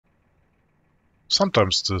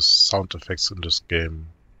Sometimes the sound effects in this game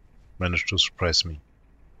manage to surprise me.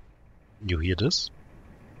 You hear this?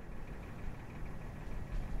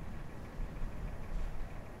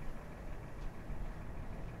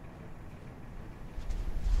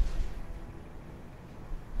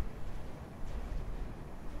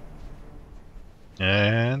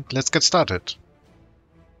 And let's get started.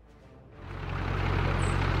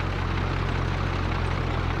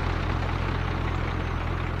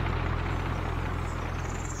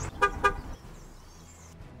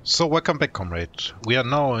 So welcome back, comrade. We are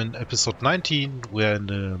now in episode 19. We are in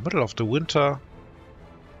the middle of the winter.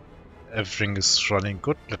 Everything is running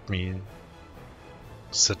good. Let me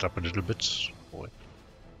set up a little bit.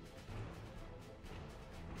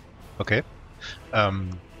 Okay.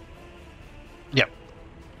 Yeah.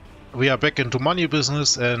 We are back into money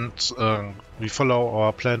business and we follow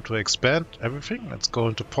our plan to expand everything. Let's go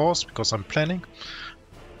into pause because I'm planning.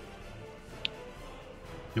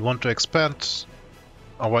 We want to expand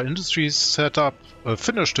our industry setup,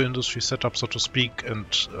 finish the industry setup, so to speak, and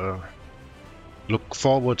look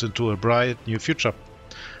forward into a bright new future.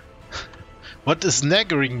 What is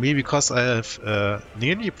nagging me, because I have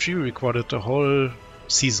nearly pre-recorded the whole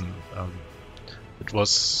season. It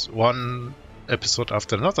was one episode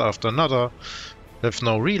after another. I have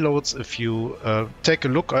no reloads. If you take a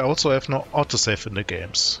look, I also have no autosave in the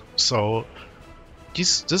games. So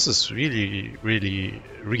this is really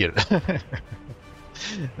real.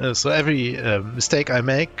 So every mistake I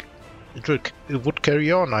make, it would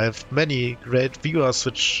carry on. I have many great viewers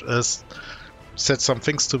which said some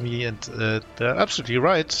things to me, and they're absolutely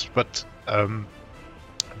right. But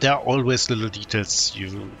there are always little details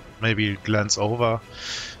you maybe glance over.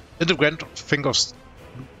 In the grand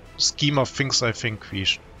scheme of things, I think we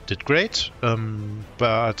did great.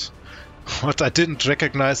 But what I didn't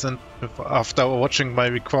recognize, and after watching my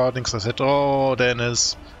recordings, I said, "Oh,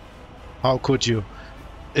 Dennis, how could you?"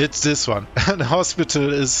 It's this one. The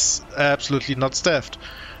hospital is absolutely not staffed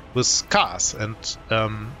with cars, and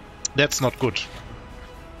that's not good.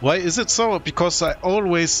 Why is it so? Because I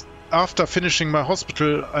always, after finishing my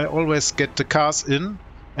hospital, I always get the cars in,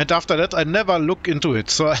 and after that I never look into it.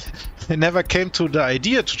 So I never came to the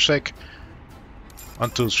idea to check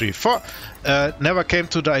 1, 2, 3, 4. Never came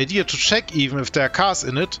to the idea to check even if there are cars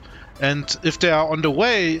in it. And if they are on the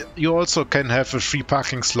way, you also can have a free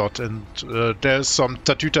parking slot. And there's some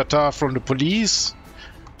tatutata from the police.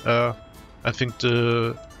 I think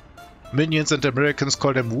the Minions and the Americans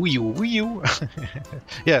call them Wii U.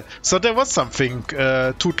 Yeah, so there was something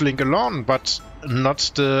tootling along, but not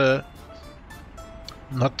the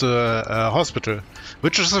hospital.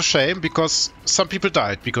 Which is a shame, because some people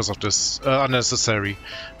died because of this unnecessary.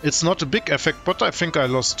 It's not a big effect, but I think I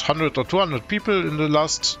lost 100 or 200 people in the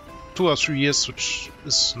last 2 or 3 years, which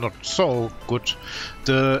is not so good.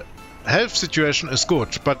 The health situation is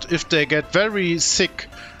good, but if they get very sick,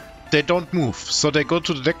 they don't move. So they go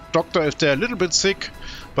to the doctor if they're a little bit sick,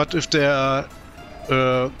 but if they are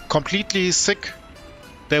completely sick,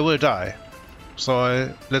 they will die.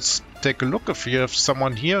 So let's take a look if we have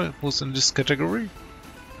someone here who's in this category.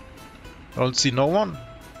 I don't see no one.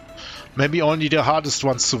 Maybe only the hardest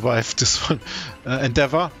ones survive this one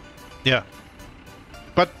endeavor. Yeah.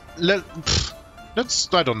 But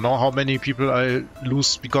let's, I don't know how many people I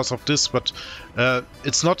lose because of this, but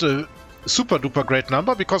it's not a super duper great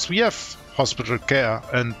number, because we have hospital care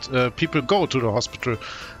and people go to the hospital,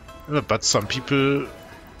 but some people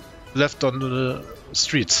left on the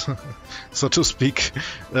streets, so to speak.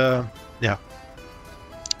 Yeah.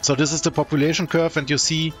 So this is the population curve, and you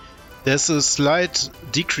see there's a slight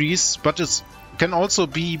decrease, but it can also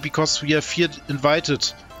be because we have here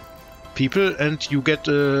invited people, and you get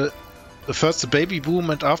first a baby boom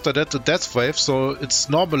and after that a death wave, so it's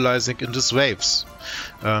normalizing in these waves.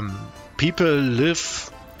 People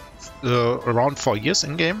live around 4 years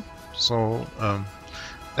in game, so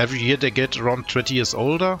every year they get around 20 years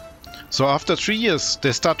older. So after 3 years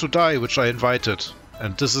they start to die, which I invited,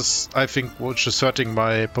 and this is, I think, which is hurting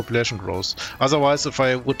my population growth. Otherwise, if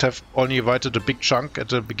I would have only invited a big chunk at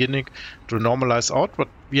the beginning to normalize out, but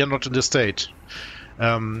we are not in this state.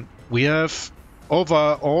 We have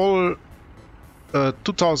overall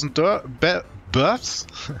 2,000 births.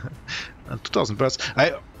 2,000 births.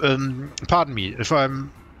 Pardon me if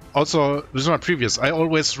I'm also, with my previous, I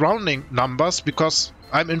always rounding numbers because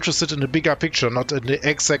I'm interested in the bigger picture, not in the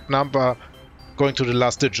exact number going to the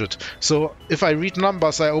last digit. So if I read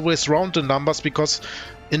numbers, I always round the numbers, because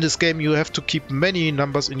in this game you have to keep many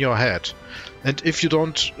numbers in your head. And if you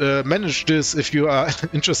don't manage this, if you are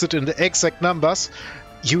interested in the exact numbers,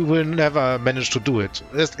 you will never manage to do it.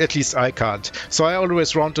 At least I can't. So I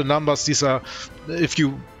always round the numbers. These are, if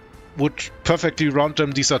you would perfectly round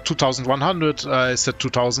them, these are 2100. I said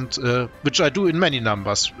 2000, which I do in many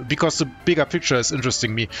numbers because the bigger picture is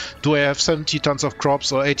interesting me. Do I have 70 tons of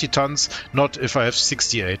crops or 80 tons? Not if I have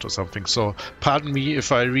 68 or something. So pardon me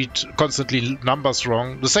if I read constantly numbers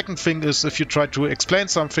wrong. The second thing is if you try to explain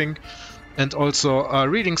something and also are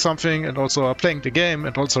reading something and also are playing the game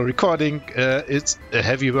and also recording, it's a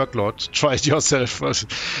heavy workload. Try it yourself.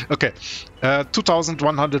 Okay,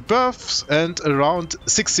 2100 births and around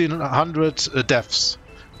 1600 deaths.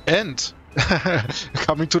 And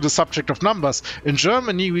coming to the subject of numbers, in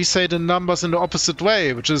Germany we say the numbers in the opposite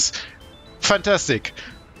way, which is fantastic.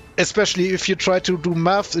 Especially if you try to do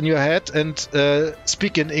math in your head and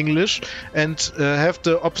speak in English and have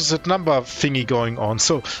the opposite number thingy going on.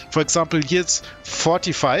 So, for example, here it's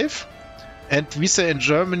 45, and we say in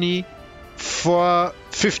Germany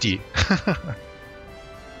 450.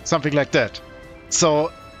 Something like that.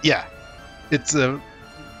 So, yeah, it's a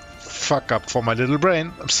fuck up for my little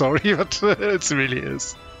brain. I'm sorry, but it really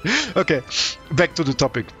is. Okay, back to the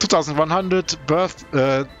topic. 2100 birth,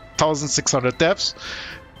 1600 deaths.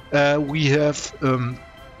 We have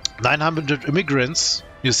 900 immigrants,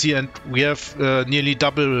 you see, and we have nearly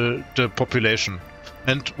double the population.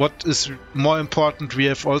 And what is more important, we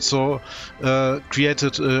have also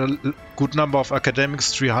created a good number of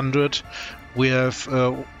academics, 300. We have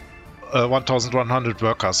 1100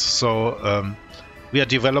 workers. So we are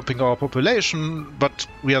developing our population, but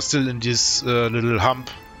we are still in this little hump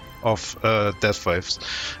of death waves.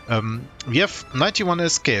 We have 91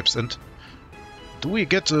 escapes, and do we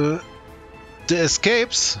get the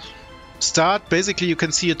escapes start? Basically, you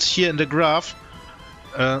can see it here in the graph.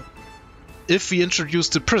 If we introduce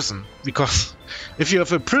the prison, because if you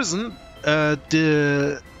have a prison, I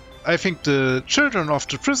think the children of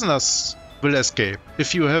the prisoners will escape.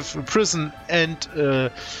 If you have a prison and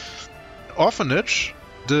orphanage,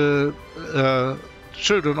 the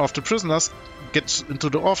children of the prisoners get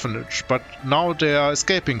into the orphanage, but now they are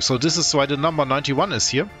escaping. So this is why the number 91 is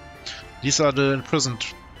here. These are the imprisoned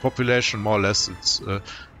population, more or less. It's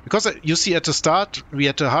because you see at the start we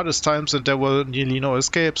had the hardest times and there were nearly no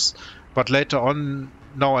escapes, but later on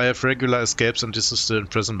now I have regular escapes and this is the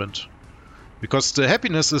imprisonment. Because the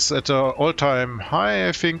happiness is at an all-time high,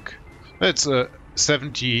 I think. It's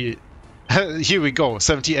 70. Here we go,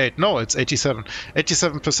 78. No, it's 87.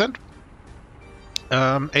 87%.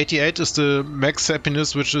 88 is the max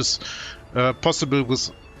happiness, which is possible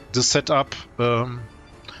with the setup.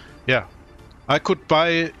 Yeah, I could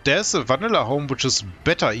buy, there's a vanilla home which is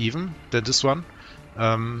better even than this one.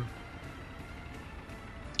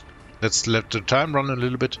 Let's let the time run a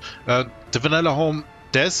little bit. The vanilla home,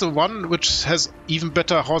 there's a one which has even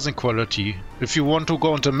better housing quality. If you want to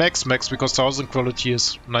go on the max, because the housing quality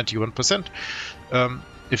is 91%.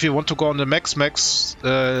 If you want to go on the max,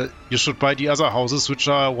 you should buy the other houses, which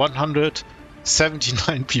are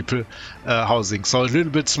 179 people housing. So a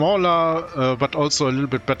little bit smaller, but also a little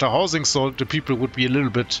bit better housing. So the people would be a little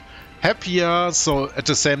bit happier. So at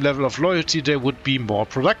the same level of loyalty, they would be more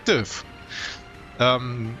productive.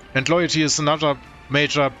 And loyalty is another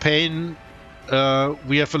major pain.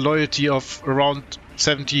 We have a loyalty of around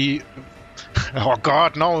 70. Oh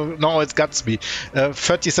God, no, it guts me.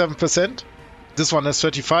 37%. This one has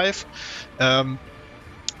 35.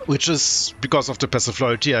 Which is because of the passive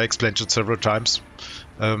loyalty. I explained it several times.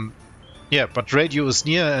 Yeah, but radio is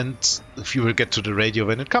near, and if you will get to the radio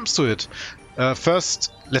when it comes to it.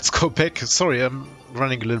 First, let's go back. Sorry, I'm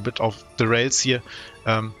running a little bit off the rails here.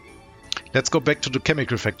 Let's go back to the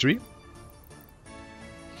chemical factory.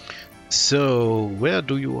 So, where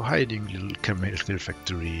do you hiding, little chemical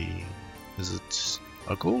factory? Is it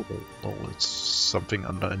alcohol? No, it's something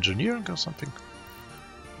under engineering or something.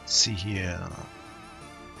 Let's see here.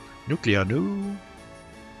 Nuclear, no.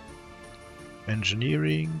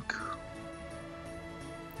 Engineering,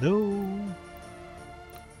 no.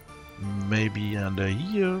 Maybe under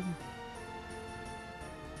here.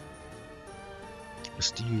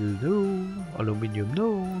 Steel, no. Aluminium,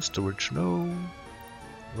 no. Storage, no.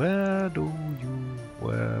 Where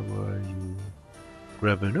were you?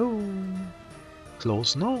 Gravel, no.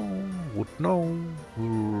 Clothes, no. Wood, no.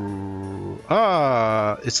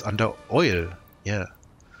 Ah, it's under oil. Yeah.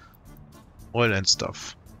 Oil and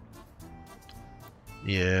stuff.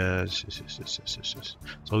 Yes.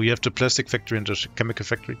 So we have the plastic factory and the chemical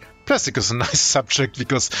factory. Plastic is a nice subject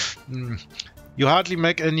because you hardly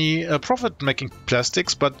make any profit making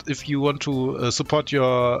plastics, but if you want to support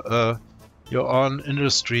your own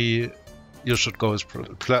industry, you should go with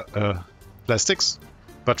plastics.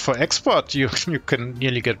 But for export, you can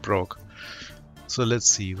nearly get broke. So let's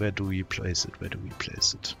see, where do we place it? Where do we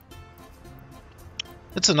place it?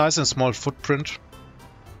 It's a nice and small footprint.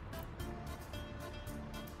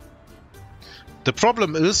 The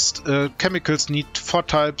problem is chemicals need 4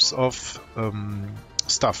 types of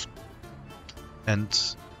stuff. And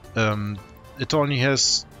it only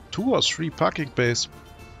has 2 or 3 parking bays.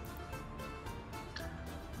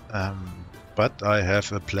 But I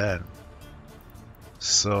have a plan.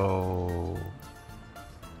 So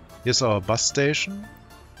here's our bus station.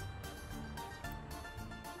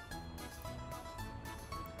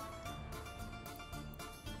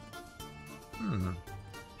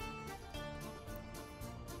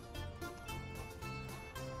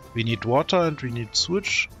 We need water and we need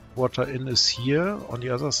sewage. Water in is here on the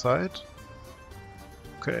other side.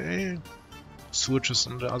 Okay. Sewage is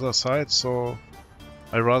on the other side, so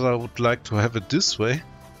I rather would like to have it this way.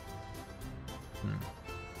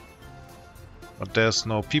 But there's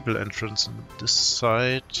no people entrance on this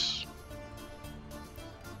side.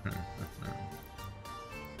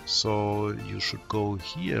 So you should go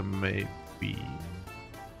here maybe.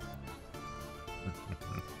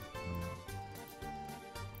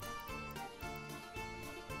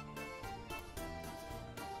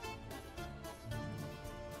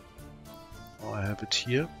 Oh, I have it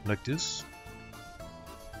here, like this.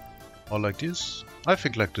 Or like this. I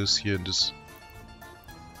think like this here in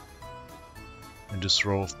this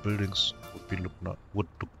row of buildings would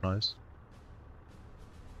look nice.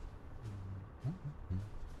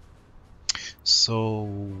 So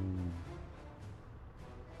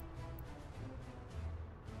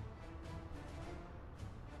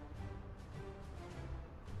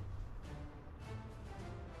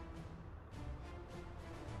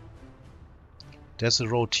there's a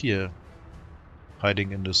road here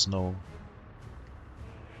hiding in the snow.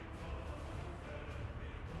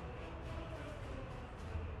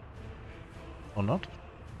 Or not?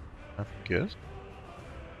 I guess.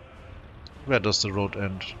 Where does the road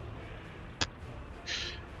end?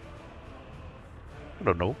 I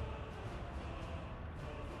don't know.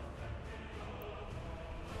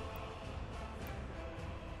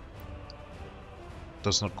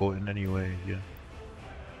 Does not go in any way here.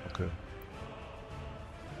 Okay.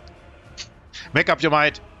 Make up your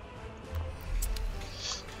mind!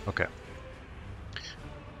 Okay.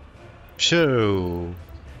 So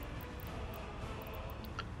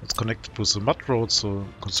let's connect it with the mud road so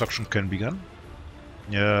construction can begin.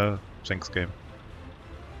 Yeah, thanks game.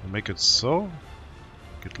 We'll make it so.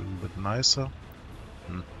 Get a little bit nicer.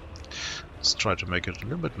 Let's try to make it a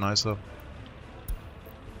little bit nicer.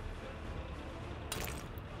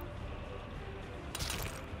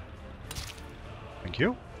 Thank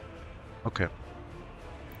you. Okay.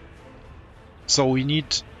 So we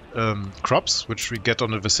need crops, which we get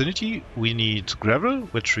on the vicinity. We need gravel,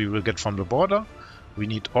 which we will get from the border. We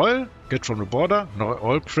need oil, get from the border. No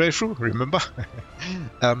oil pressure, remember?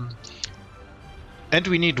 And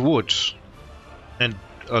we need wood. And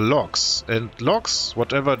logs. And logs,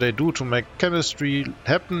 whatever they do to make chemistry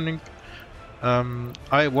happening,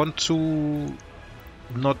 I want to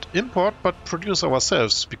not import, but produce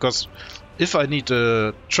ourselves. Because if I need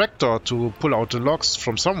a tractor to pull out the logs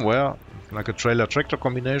from somewhere, like a trailer-tractor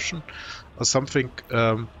combination or something,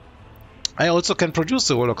 I also can produce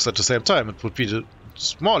the logs at the same time. It would be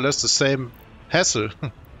more or less the same hassle.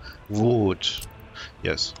 Wood.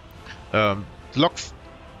 Yes. Log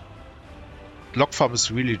farm is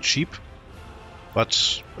really cheap,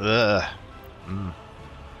 but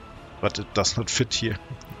it does not fit here.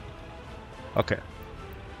 Okay.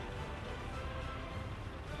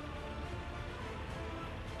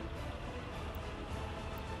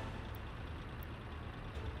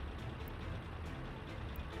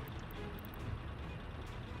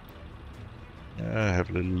 I have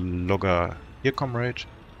a little logger here, comrade.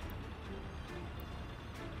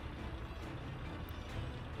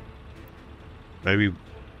 Maybe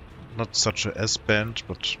not such a S-bend,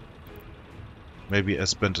 but maybe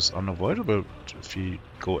S-bend is unavoidable. If we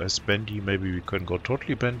go S-bendy, maybe we can go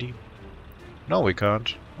totally bendy. No, we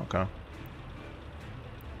can't. Okay.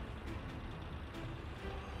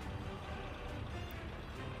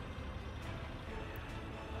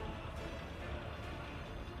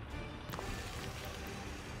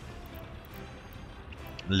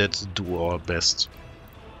 Let's do our best.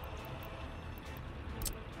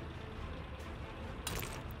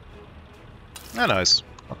 Ah, nice.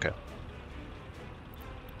 Okay.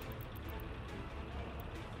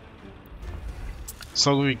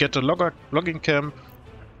 So we get a logging camp,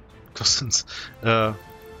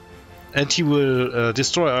 and he will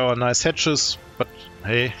destroy our nice hatches. But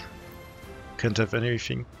hey, can't have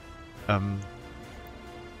anything. Yeah.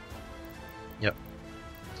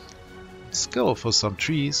 Let's go for some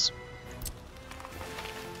trees.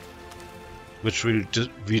 Which we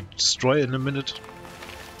destroy in a minute.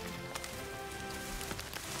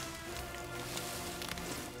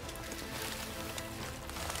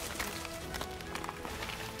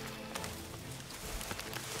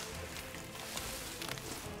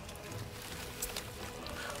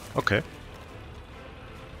 Okay.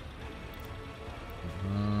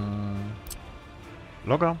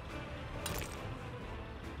 Logger.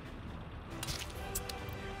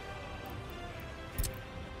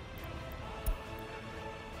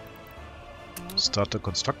 Start the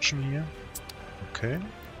construction here. Okay.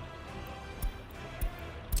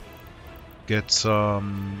 Get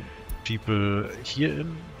some people here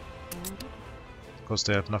in, because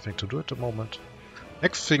they have nothing to do at the moment.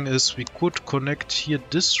 Next thing is we could connect here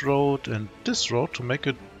this road and this road to make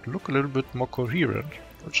it look a little bit more coherent,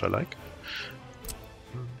 which I like.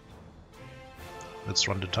 Let's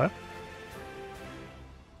run the time.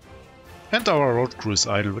 And our road crew is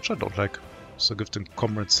idle, which I don't like. So give the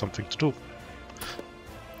comrades something to do.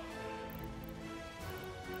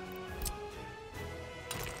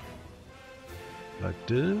 Like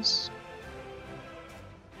this.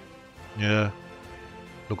 Yeah,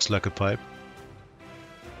 looks like a pipe.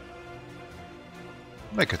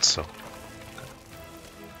 Make it so. Okay.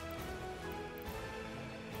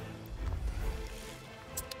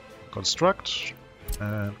 Construct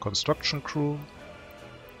and construction crew.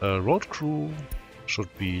 Road crew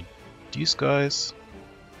should be these guys.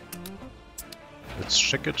 Let's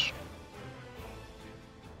check it.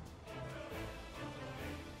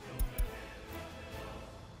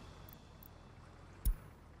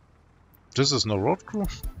 This is no road crew.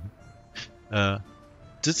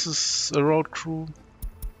 This is a road crew.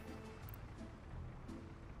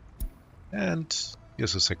 And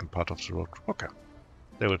here's the second part of the road. Okay,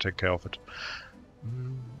 they will take care of it.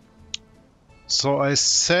 So I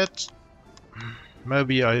said,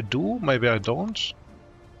 maybe I do, maybe I don't.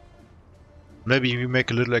 Maybe we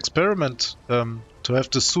make a little experiment to have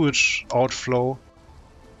the sewage outflow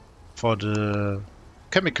for the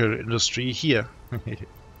chemical industry here.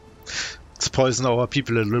 Let's poison our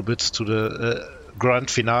people a little bit to the grand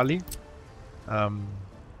finale.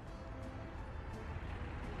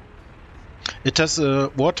 It has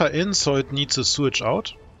water in, so it needs a sewage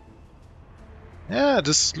out. Yeah,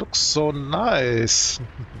 this looks so nice.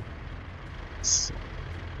 So,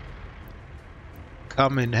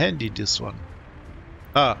 come in handy, this one.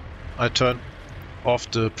 Ah, I turned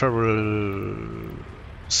off the parallel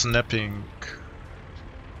snapping.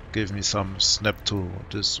 Give me some snap to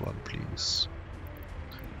this one, please.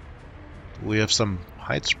 Do we have some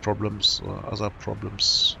height problems or other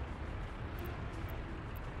problems?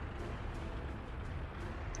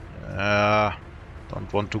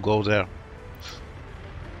 Don't want to go there.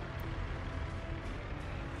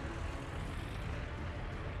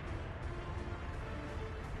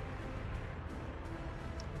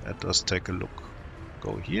 Let us take a look.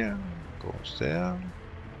 Go here, go there.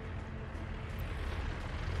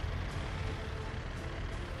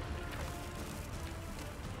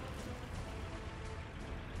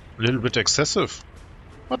 A little bit excessive,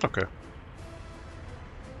 but okay.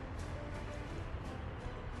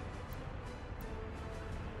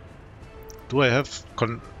 Do I have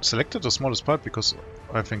selected the smallest pipe? Because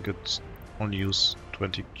I think it only uses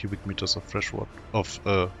 20 cubic meters of fresh water,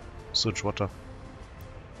 of sewage water.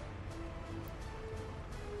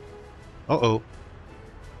 Uh-oh.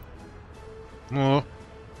 Oh.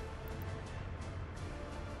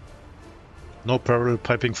 No parallel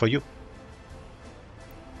piping for you.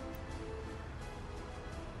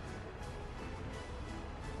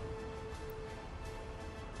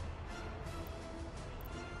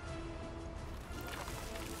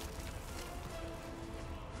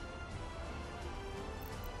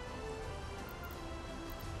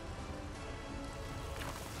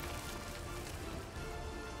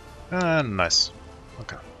 Nice.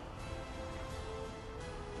 Okay.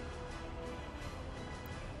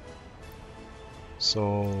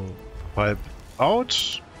 So, pipe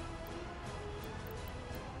out.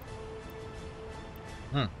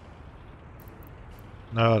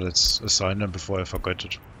 No, let's assign them before I forget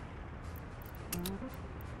it.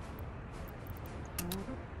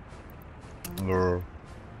 Or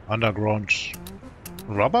underground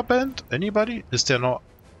rubber band? Anybody? Is there no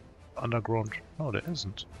underground? No, there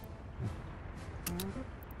isn't.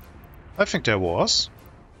 I think there was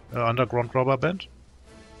underground rubber band.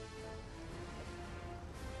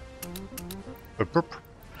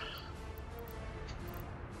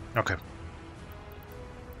 Okay.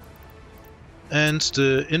 And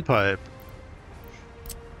the in-pipe.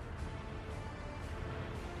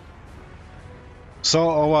 So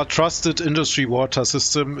our trusted industry water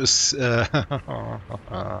system is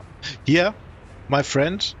here, my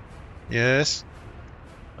friend. Yes.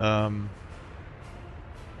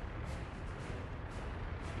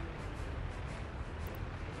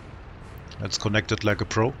 Let's connect it like a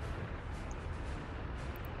pro.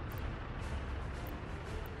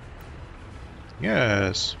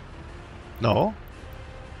 Yes. No.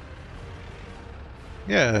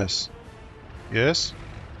 Yes. Yes.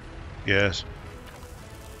 Yes.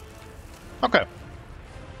 Okay.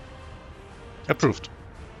 Approved.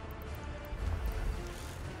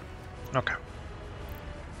 Okay.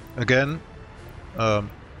 Again, I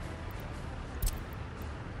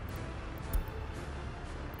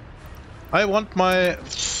want my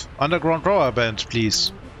underground power band,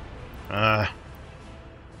 please. Don't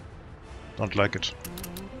like it.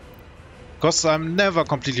 Because I'm never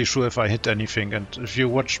completely sure if I hit anything, and if you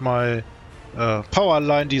watch my power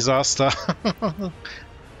line disaster,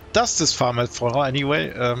 does this farm health for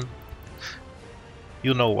anyway?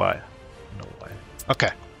 You know why. You know why. Okay.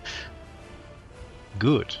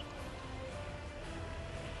 Good.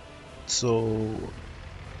 So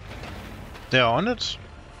they're on it.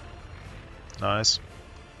 Nice.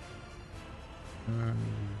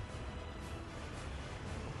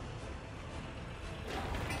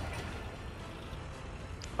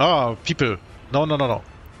 Oh, people. No, no, no, no.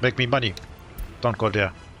 Make me money. Don't go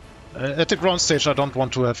there. At the ground stage, I don't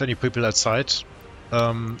want to have any people outside.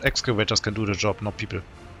 Excavators can do the job, not people.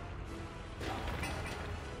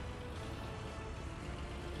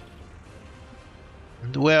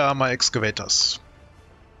 And where are my excavators?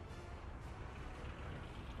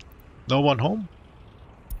 No one home?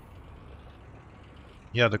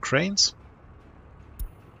 Yeah, the cranes.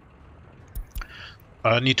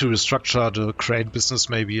 I need to restructure the crane business.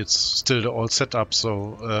 Maybe it's still the old setup.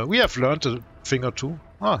 So we have learned a thing or two.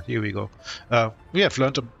 Ah, here we go. We have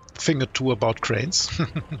learned a thing or two about cranes.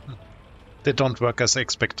 They don't work as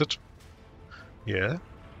expected. Yeah.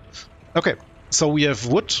 Okay. So we have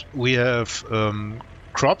wood. We have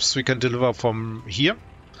crops we can deliver from here.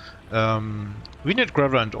 We need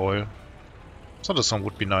gravel and oil. So this one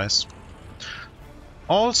would be nice.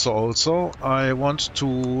 Also, I want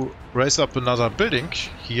to raise up another building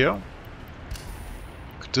here.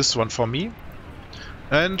 This one for me.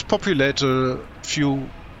 And populate a few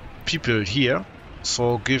people here.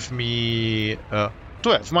 So give me...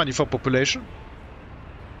 do I have money for population?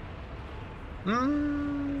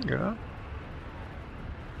 Yeah.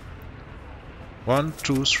 1,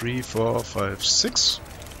 2, 3, 4, 5, 6.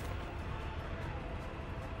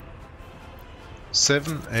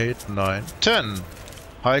 7, 8, 9, 10.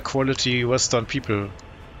 High quality Western people.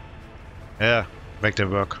 Yeah, make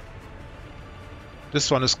them work.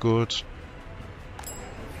 This one is good.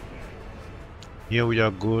 Here we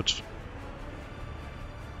are good.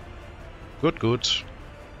 Good, good.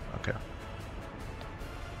 Okay.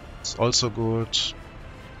 It's also good.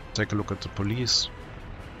 Take a look at the police.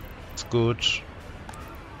 It's good.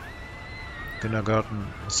 Kindergarten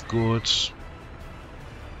is good.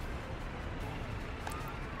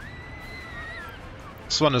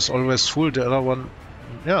 This one is always full, the other one...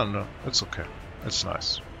 Yeah, no, it's okay. It's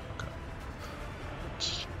nice. Okay.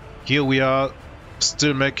 Here we are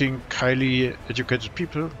still making highly educated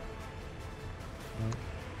people.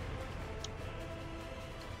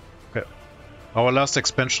 Okay. Our last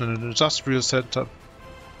expansion in the industrial center.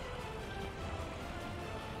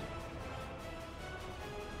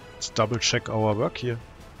 Let's double check our work here.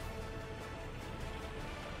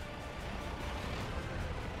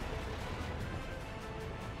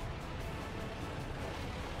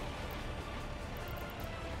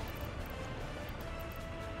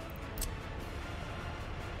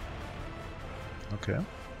 Okay.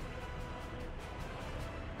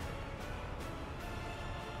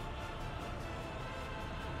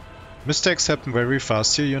 Mistakes happen very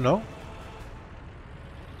fast here, you know?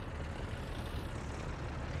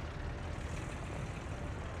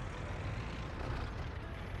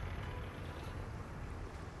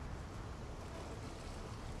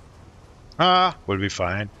 Ah, we'll be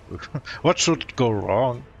fine. What should go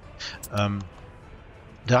wrong?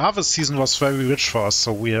 The harvest season was very rich for us,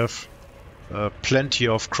 so we have plenty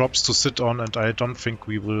of crops to sit on, and I don't think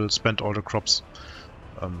we will spend all the crops.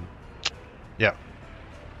 Yeah,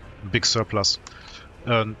 big surplus.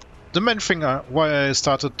 The main thing why I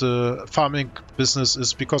started the farming business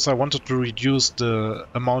is because I wanted to reduce the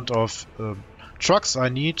amount of trucks I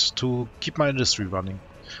need to keep my industry running.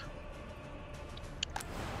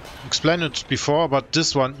 explained it before, but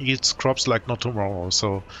this one eats crops like no tomorrow.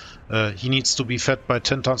 So he needs to be fed by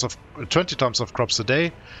 20 tons of crops a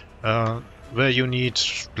day, where you need,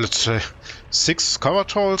 let's say, 6 cover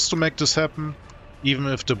tolls to make this happen, even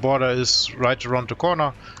if the border is right around the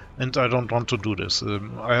corner. And I don't want to do this.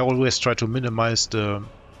 I always try to minimize the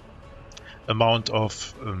amount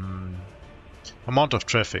of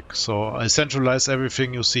traffic. So I centralize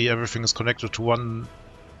everything. You see, everything is connected to one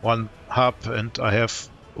hub, and I have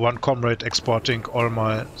one comrade exporting all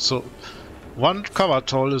my. So one cover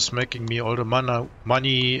toll is making me all the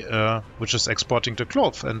money, which is exporting the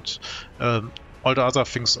cloth, and all the other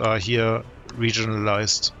things are here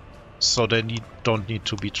regionalized, so they don't need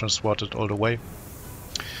to be transported all the way.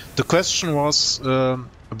 The question was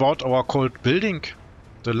about our cold building,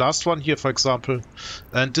 the last one here, for example,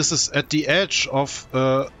 and this is at the edge of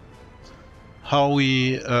how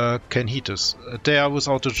we can heat this. They are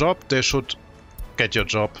without a job, they should get your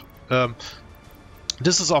job.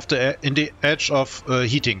 This is in the edge of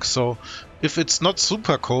heating, so if it's not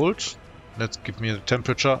super cold, let's give me the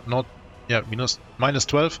temperature, not, yeah, minus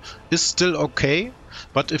 12 is still okay,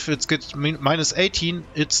 but if it gets minus 18,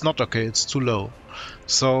 it's not okay, it's too low.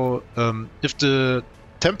 So if the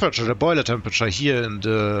temperature, the boiler temperature here in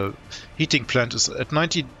the heating plant is at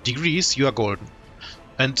 90 degrees, you are golden.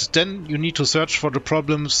 And then you need to search for the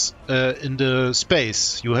problems in the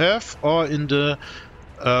space you have, or in the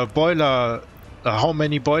boiler, how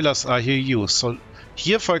many boilers are here used. So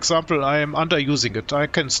here, for example, I am underusing it. I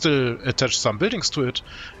can still attach some buildings to it.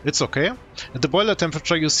 It's okay. And the boiler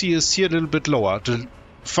temperature you see is here a little bit lower. The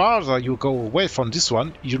farther you go away from this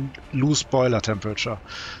one, you lose boiler temperature.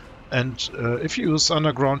 And if you use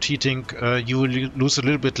underground heating, you will lose a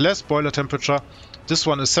little bit less boiler temperature. This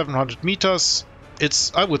one is 700 meters.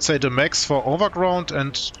 It's, I would say, the max for overground,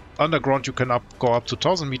 and underground you can go up to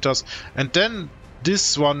 1000 meters. And then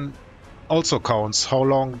this one also counts how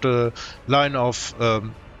long the line of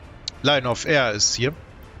air is here.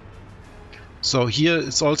 So here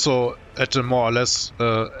it's also at a more or less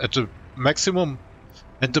at the maximum,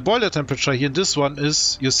 and the boiler temperature here in this one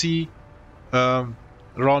is, you see,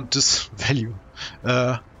 around this value,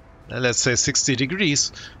 let's say 60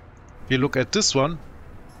 degrees. If you look at this one,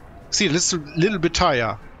 see, a little bit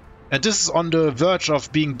higher, and this is on the verge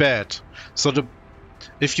of being bad. So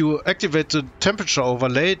if you activate the temperature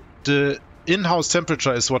overlay, the in-house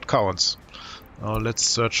temperature is what counts. Now let's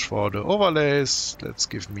search for the overlays. Let's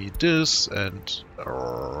give me this and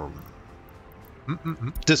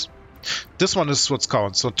this one is what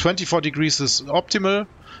counts. So 24 degrees is optimal,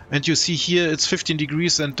 and you see here it's 15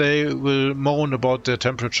 degrees, and they will moan about their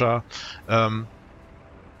temperature.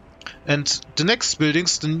 And the next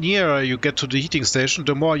buildings, the nearer you get to the heating station,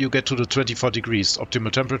 the more you get to the 24 degrees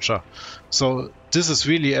optimal temperature. So this is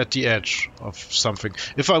really at the edge of something.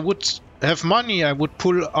 If I would have money, I would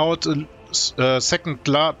pull out a second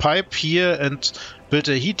pipe here and build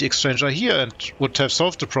a heat exchanger here, and would have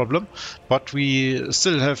solved the problem, but we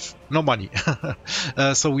still have no money.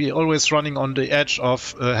 So we're always running on the edge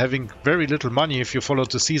of having very little money if you follow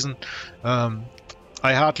the season.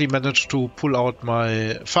 I hardly managed to pull out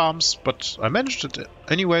my farms, but I managed it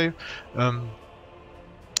anyway.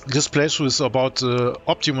 This playthrough is about the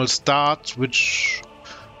optimal start, which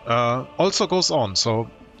also goes on. So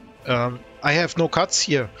I have no cuts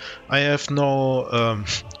here. I have no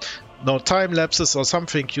no time lapses or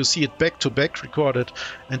something. You see it back to back recorded,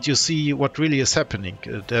 and you see what really is happening.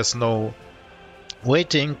 There's no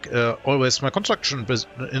waiting. Always my construction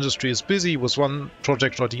industry is busy with one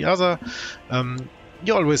project or the other.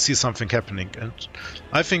 You always see something happening, and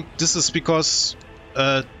I think this is because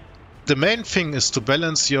the main thing is to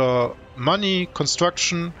balance your money,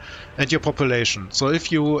 construction, and your population. So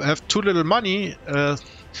if you have too little money,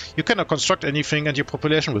 you cannot construct anything, and your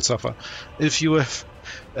population will suffer. If you have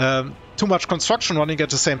too much construction running at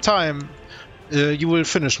the same time, you will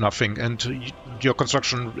finish nothing, and your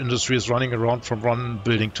construction industry is running around from one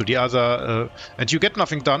building to the other, and you get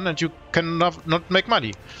nothing done, and you cannot not make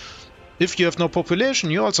money. If you have no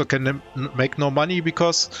population, you also can make no money,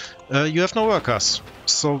 because you have no workers.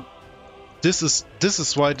 So this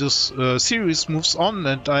is why this series moves on,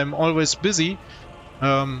 and I'm always busy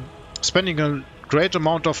spending a great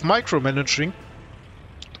amount of micromanaging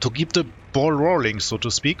to keep the ball rolling, so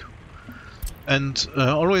to speak, and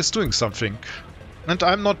always doing something. And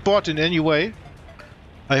I'm not bored in any way.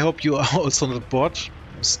 I hope you are also not bored,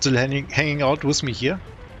 still hanging out with me here.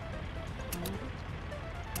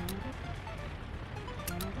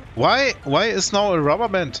 Why is now a rubber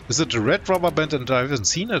band? Is it a red rubber band and I haven't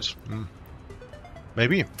seen it?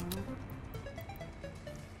 Maybe.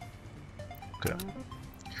 Okay.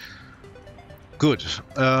 Good.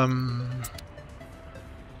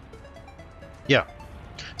 Yeah.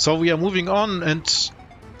 So we are moving on, and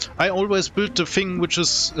I always build the thing which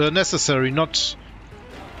is necessary, not...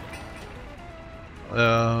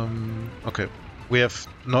 okay. We have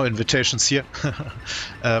no invitations here.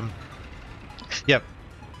 Yeah.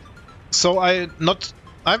 So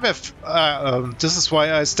this is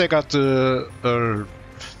why I staggered the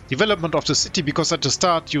development of the city, because at the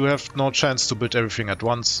start you have no chance to build everything at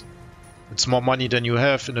once. It's more money than you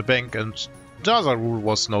have in the bank, and the other rule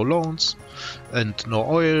was no loans and no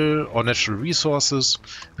oil or natural resources,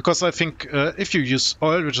 because I think if you use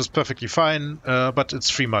oil, which is perfectly fine, but it's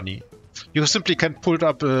free money. You simply can pull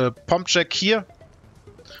up a pump jack here,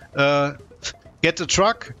 get a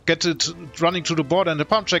truck, get it running to the border and a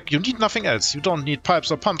pump jack. You need nothing else. You don't need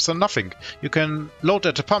pipes or pumps or nothing. You can load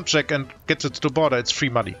at a pump jack and get it to the border. It's free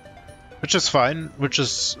money. Which is fine, which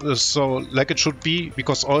is so like it should be,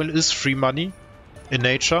 because oil is free money in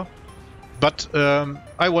nature. But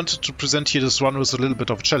I wanted to present here this run with a little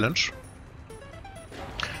bit of a challenge.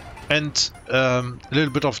 And a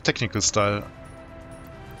little bit of technical style.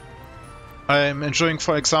 I'm enjoying,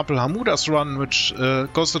 for example, Hamuda's run, which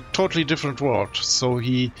goes a totally different route. So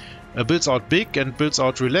he builds out big and builds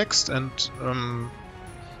out relaxed, and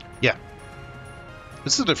yeah.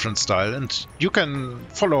 It's a different style, and you can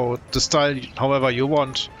follow the style however you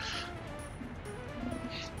want.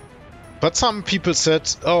 But some people said,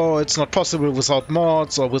 oh, it's not possible without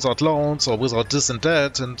mods, or without loans, or without this and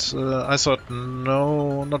that, and I thought,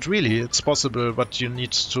 no, not really. It's possible, but you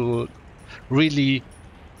need to really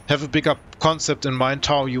have a bigger concept in mind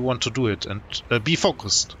how you want to do it, and be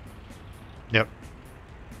focused. Yep.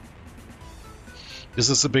 This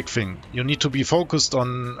is a big thing. You need to be focused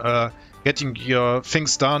on getting your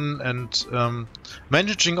things done, and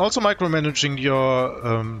managing, also micromanaging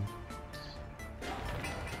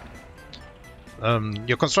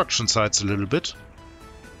your construction sites a little bit.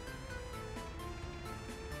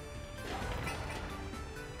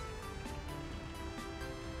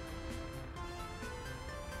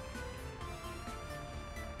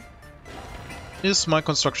 Is my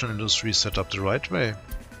construction industry set up the right way?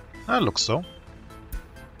 I look so.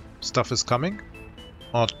 Stuff is coming.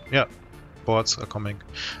 Or, yeah. Boards are coming.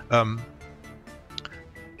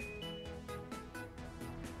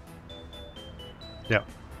 Yeah.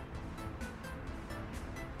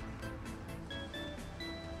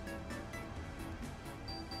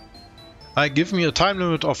 I give me a time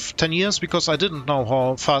limit of 10 years because I didn't know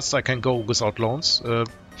how fast I can go without loans.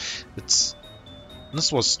 This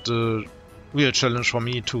was the real challenge for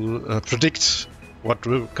me to predict what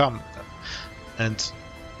will come. And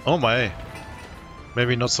oh my,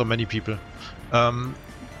 maybe not so many people. How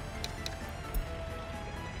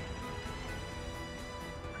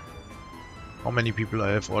many people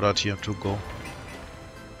I have ordered here to go?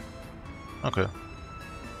 Okay.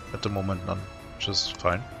 At the moment none, which is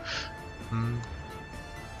fine.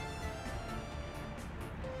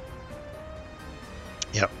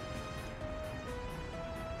 Yeah.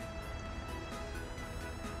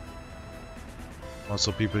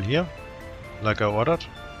 Also people here, like I ordered.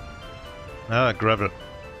 Ah, gravel.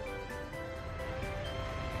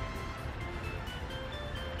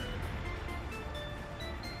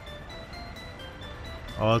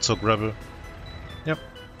 Also gravel. Yep.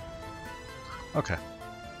 Okay.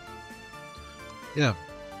 Yeah.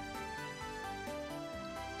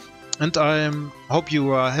 And I hope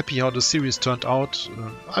you are happy how the series turned out.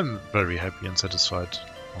 I'm very happy and satisfied.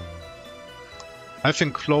 I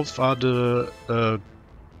think clothes are the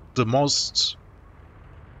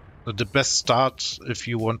best start if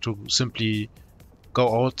you want to simply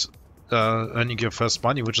go out earning your first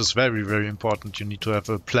money, which is very, very important. You need to have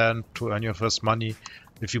a plan to earn your first money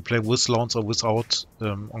if you play with loans or without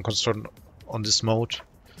on this mode.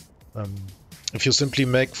 If you simply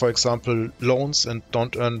make, for example, loans and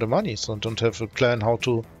don't earn the money, so don't have a plan how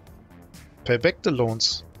to pay back the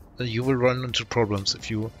loans, you will run into problems. If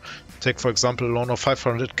you take, for example, a loan of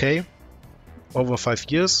 500k over 5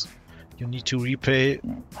 years, you need to repay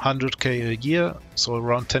 100k a year, so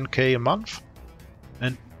around 10k a month,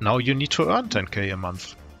 and now you need to earn 10k a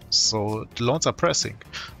month. So the loans are pressing.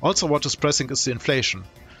 Also, what is pressing is the inflation.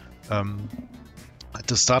 At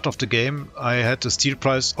the start of the game, I had a steel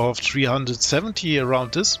price of 370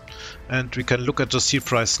 around this, and we can look at the steel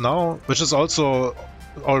price now, which is also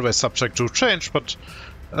always subject to change, but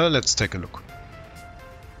let's take a look.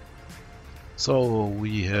 So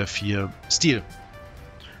we have here steel,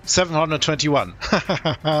 721.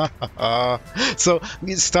 So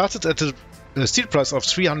we started at a steel price of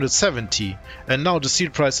 370, and now the steel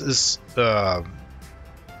price is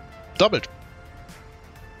doubled.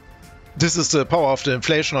 This is the power of the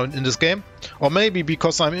inflation in this game. Or maybe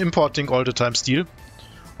because I'm importing all the time steel.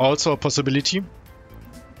 Also a possibility.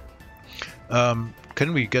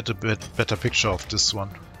 Can we get a better picture of this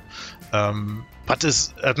one? But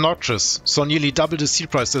it's obnoxious. So nearly double the steel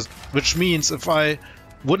price, which means if I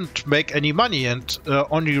wouldn't make any money and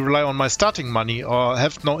only rely on my starting money or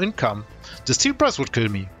have no income, the steel price would kill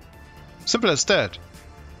me. Simple as that.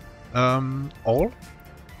 All?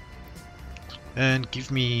 And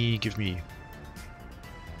give me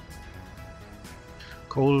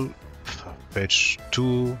coal, page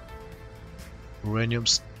 2, uranium,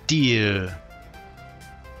 steel.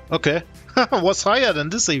 Okay, was higher than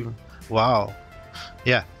this even. Wow.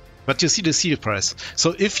 Yeah, but you see the steel price.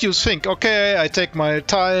 So if you think, okay, I take my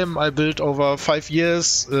time, I build over 5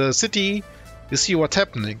 years city, you see what's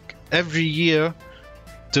happening. Every year,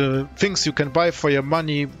 the things you can buy for your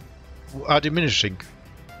money are diminishing.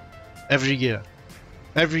 Every year.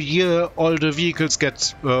 Every year, all the vehicles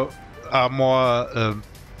are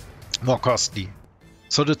more costly.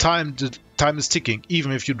 So the time is ticking.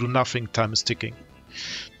 Even if you do nothing, time is ticking.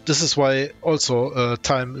 This is why also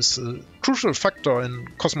time is a crucial factor in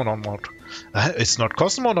Cosmonaut mode. It's not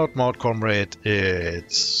Cosmonaut mode, comrade.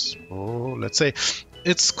 It's let's say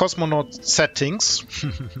it's Cosmonaut settings,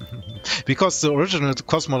 because the original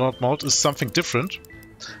Cosmonaut mode is something different.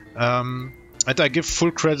 And I give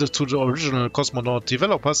full credit to the original Cosmonaut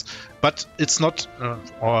developers, but it's not,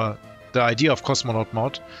 or the idea of Cosmonaut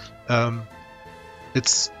mode.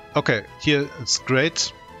 It's okay. Here it's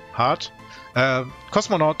great, hard.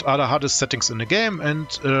 Cosmonaut are the hardest settings in the game, and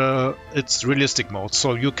it's realistic mode,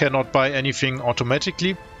 so you cannot buy anything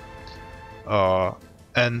automatically.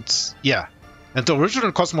 And yeah. And the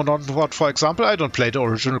original Cosmonaut mod, for example, I don't play the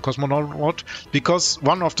original Cosmonaut mod because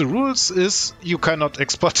one of the rules is you cannot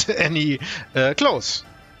export any clothes.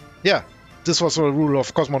 Yeah, this was a rule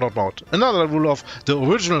of Cosmonaut mod. Another rule of the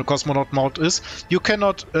original Cosmonaut mod is you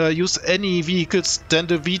cannot use any vehicles than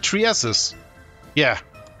the V3Ss. Yeah,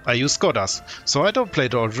 I use Skodas. So I don't play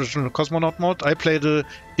the original Cosmonaut mod, I play the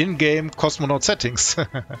in-game Cosmonaut settings,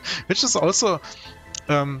 which is also,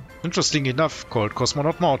 interesting enough, called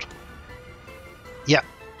Cosmonaut mod. Yeah,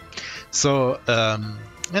 so,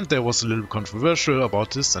 and there was a little controversial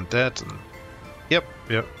about this and that, and yep.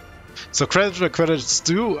 So credit where credit's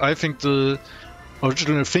due. I think the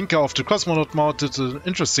original thinker of the Cosmonaut mod did an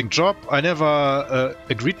interesting job. I never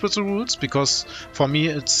agreed with the rules, because for me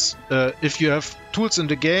it's, if you have tools in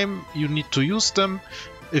the game, you need to use them.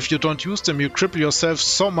 If you don't use them, you cripple yourself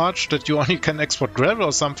so much that you only can export gravel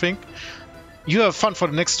or something. You have fun for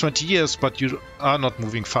the next 20 years, but you are not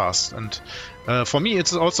moving fast. And for me,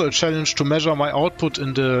 it's also a challenge to measure my output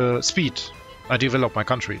in the speed I develop my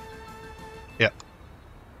country. Yeah.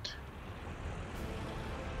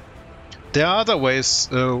 There are other ways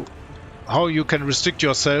how you can restrict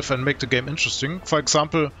yourself and make the game interesting. For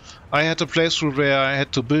example, I had a playthrough where I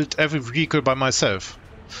had to build every vehicle by myself.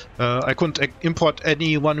 I couldn't import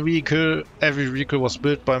any one vehicle. Every vehicle was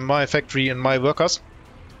built by my factory and my workers.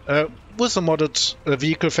 With a modded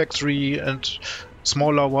vehicle factory and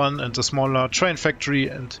smaller one and a smaller train factory,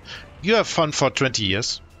 and you have fun for 20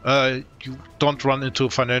 years. You don't run into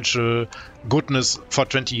financial goodness for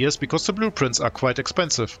 20 years because the blueprints are quite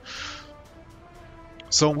expensive.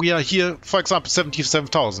 So we are here, for example,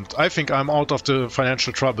 77,000. I think I'm out of the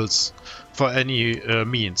financial troubles for any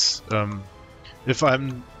means. If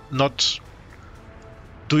I'm not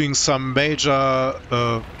doing some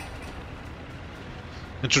major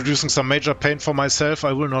introducing some major pain for myself,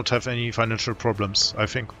 I will not have any financial problems, I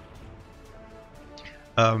think.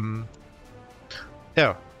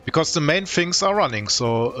 Yeah, because the main things are running,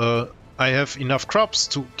 so I have enough crops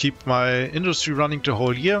to keep my industry running the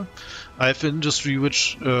whole year. I have an industry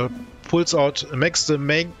which makes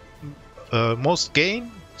the most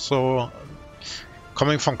gain, so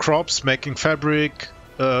coming from crops, making fabric,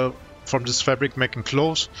 from this fabric making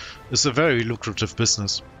clothes is a very lucrative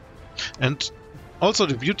business. And also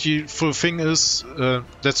the beautiful thing is,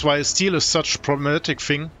 that's why steel is such a problematic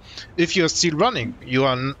thing. If you are still running, you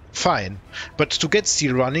are fine. But to get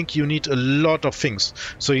steel running, you need a lot of things.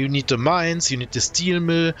 So you need the mines, you need the steel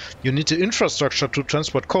mill, you need the infrastructure to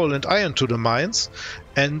transport coal and iron to the mines,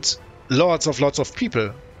 and lots of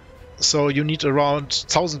people. So you need around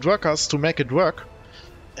 1,000 workers to make it work.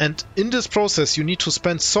 And in this process, you need to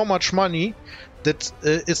spend so much money that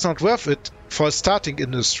it's not worth it for a starting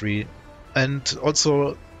industry. And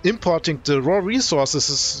also importing the raw resources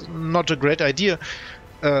is not a great idea,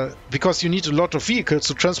 because you need a lot of vehicles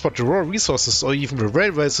to transport the raw resources, or even a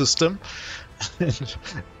railway system.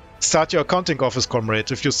 Start your accounting office,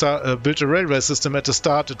 comrade. If you build a railway system at the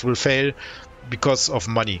start, it will fail because of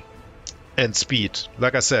money. and speed.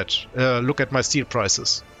 Like I said, look at my steel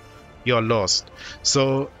prices. You're lost.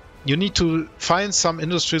 So you need to find some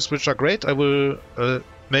industries which are great. I will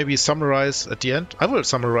maybe summarize at the end. I will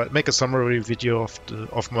make a summary video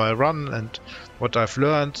of my run and what I've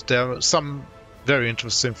learned. There are some very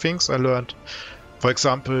interesting things I learned. For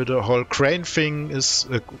example, the whole crane thing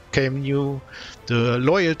came new. The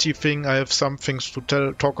loyalty thing, I have some things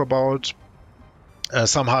to talk about.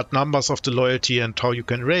 Some hard numbers of the loyalty and how you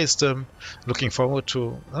can raise them. Looking forward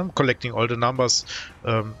to collecting all the numbers.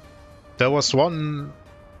 There was one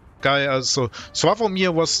guy, also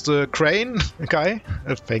Sławomir was the crane guy.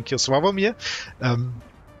 Thank you, Sławomir.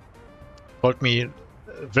 Told me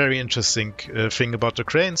a very interesting thing about the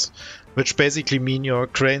cranes, which basically mean your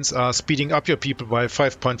cranes are speeding up your people by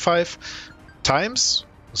 5.5 times.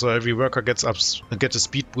 So every worker gets a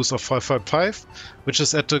speed boost of 5.5, which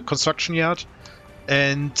is at the construction yard.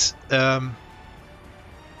 And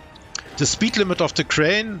the speed limit of the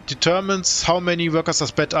crane determines how many workers are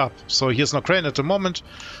sped up. So here's no crane at the moment.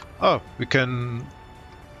 Oh, we can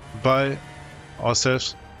buy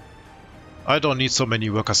ourselves. I don't need so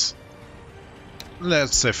many workers.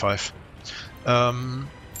 Let's say 5.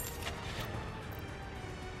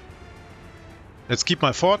 Let's keep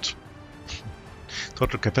my fort.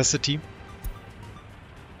 Total capacity.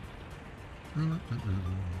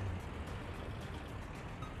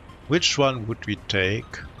 Which one would we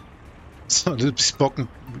take? So the spoken,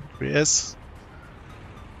 yes.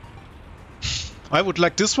 I would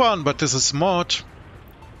like this one, but this is mod.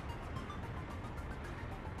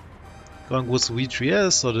 Going with the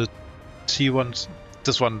V3S or the T1.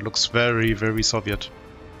 This one looks very, very Soviet.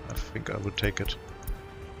 I think I would take it.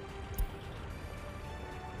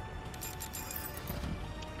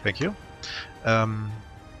 Thank you.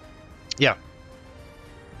 Yeah.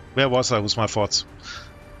 Where was I with my thoughts?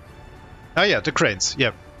 Ah, yeah, the cranes.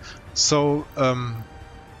 Yeah. So,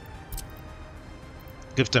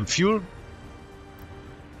 give them fuel.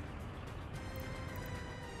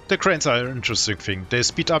 The cranes are an interesting thing. They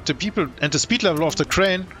speed up the people, and the speed level of the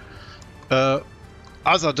crane,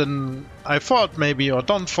 other than I thought maybe or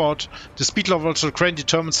don't thought, the speed level of the crane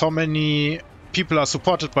determines how many people are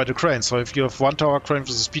supported by the crane. So if you have one tower crane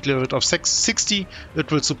with a speed limit of 60, it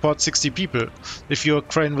will support 60 people. If you're a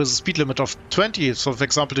crane with a speed limit of 20, so for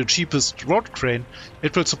example the cheapest road crane,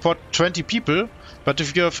 it will support 20 people. But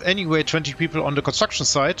if you have anyway 20 people on the construction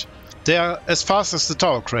site, they are as fast as the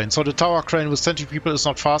tower crane. So the tower crane with 20 people is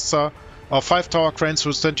not faster, or 5 tower cranes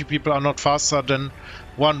with 20 people are not faster than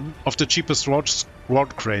one of the cheapest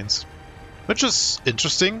road cranes. Which is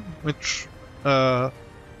interesting, which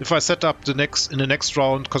if I set up in the next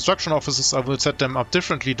round construction offices, I will set them up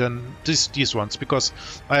differently than these ones, because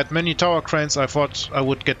I had many tower cranes. I thought I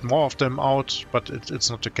would get more of them out, but it's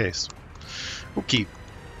not the case. Okay.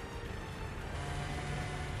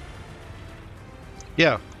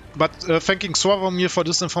 Yeah, but thanking Sławomir for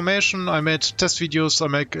this information. I made test videos, I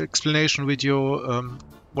make explanation video,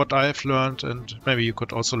 what I have learned, and maybe you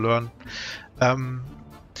could also learn.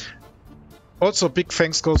 Also, big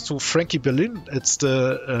thanks goes to Frankie Berlin. It's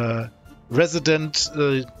the resident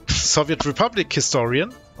Soviet Republic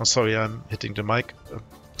historian. Oh, sorry, I'm hitting the mic.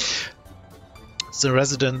 It's the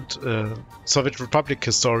resident Soviet Republic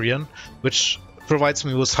historian, which provides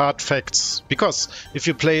me with hard facts. Because if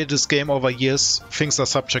you play this game over years, things are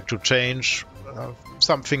subject to change.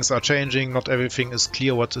 Some things are changing, not everything is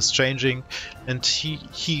clear what is changing, and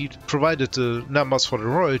he provided the numbers for the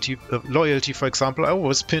loyalty, for example. I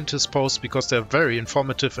always pinned his posts because they're very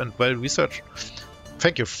informative and well researched.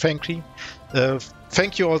 Thank you, Frankie.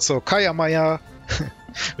 Thank you also Kaya Maya,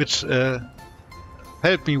 which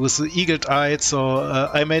helped me with the eagle eye. So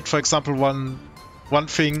I made, for example, one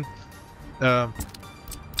thing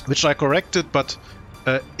which I corrected, but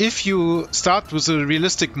if you start with a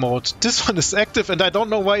realistic mode, this one is active and I don't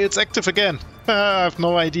know why it's active again. I have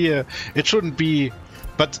no idea. It shouldn't be.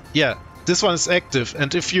 But yeah, this one is active.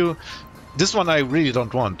 And if you... This one I really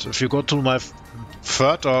don't want. If you go to my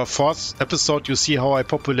 3rd or 4th episode, you see how I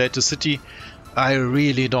populate the city. I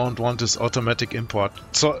really don't want this automatic import.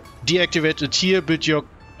 So deactivate it here, build your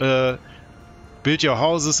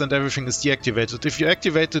houses and everything is deactivated. If you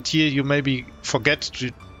activate it here, you maybe forget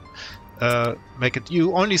to make it.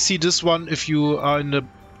 You only see this one if you are in the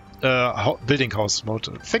building house mode.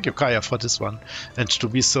 Thank you, Kaya, for this one, and to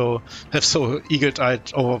be so eagle-eyed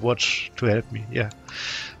Overwatch to help me. Yeah.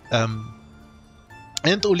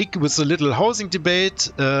 And Olik with a little housing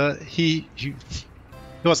debate. He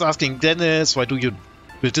was asking Dennis, why do you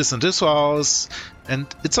build this and this house? And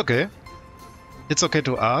it's okay. It's okay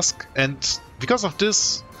to ask. And because of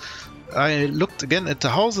this, I looked again at the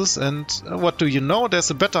houses, and what do you know? There's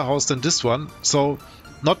a better house than this one. So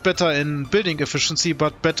not better in building efficiency,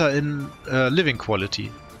 but better in living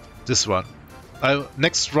quality. This one.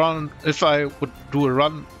 Next run, if I would do a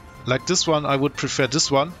run like this one, I would prefer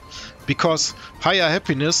this one, because higher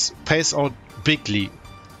happiness pays out bigly.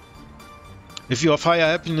 If you have higher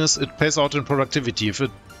happiness, it pays out in productivity.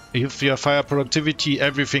 If you have higher productivity,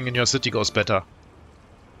 everything in your city goes better.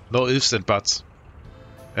 No ifs and buts.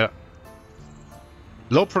 Yeah.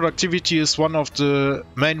 Low productivity is one of the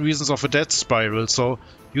main reasons of a death spiral. So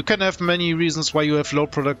you can have many reasons why you have low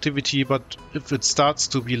productivity, but if it starts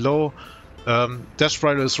to be low, death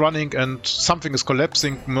spiral is running and something is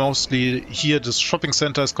collapsing. Mostly here, this shopping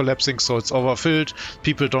center is collapsing, so it's overfilled.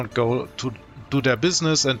 People don't go to do their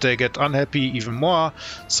business and they get unhappy even more.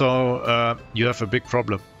 So you have a big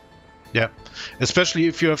problem. Yeah, especially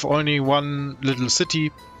if you have only one little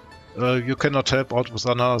city, you cannot help out with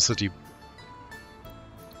another city.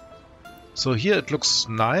 So here it looks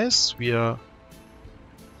nice. We are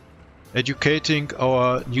educating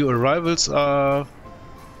our new arrivals. Are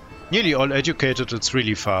nearly all educated. It's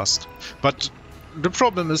really fast. But the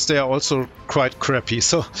problem is they are also quite crappy.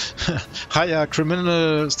 So higher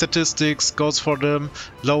criminal statistics goes for them.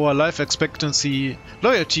 Lower life expectancy.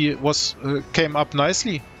 Loyalty came up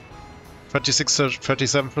nicely.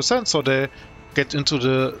 36-37%. So they get into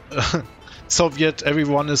the Soviet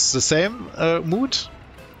everyone is the same mood.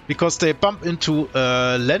 Because they bump into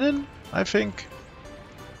Lenin, I think.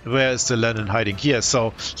 Where is the Lenin hiding? Here,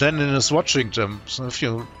 so Lenin is watching them. So if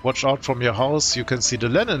you watch out from your house, you can see the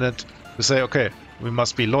Lenin and you say, okay, we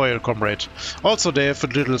must be loyal, comrade. Also, they have a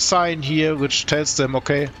little sign here which tells them,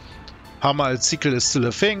 okay, Hammer and Sickle is still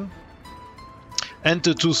a thing. And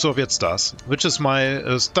the 2 Soviet stars, which is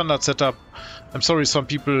my standard setup. I'm sorry, some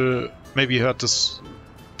people maybe heard this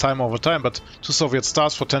time over time, but 2 Soviet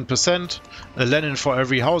stars for 10%, a Lenin for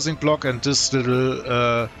every housing block, and this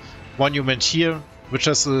little monument here, which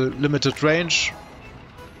has a limited range,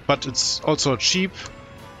 but it's also cheap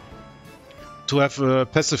to have a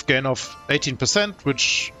passive gain of 18%,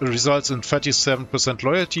 which results in 37%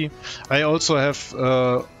 loyalty. I also have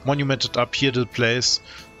monumented up here the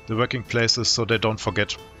working places, so they don't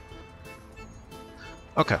forget.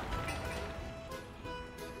 Okay.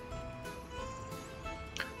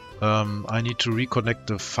 I need to reconnect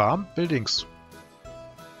the farm buildings.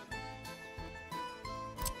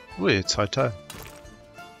 Wait, it's high time.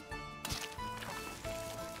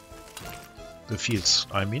 The fields,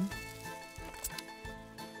 I mean.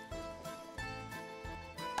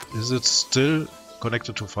 Is it still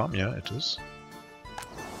connected to farm? Yeah, it is.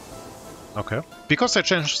 Okay. Because I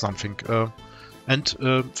changed something. And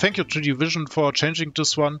thank you to Division for changing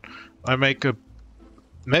this one. I make a...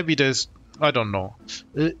 Maybe there's... I don't know.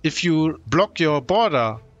 If you block your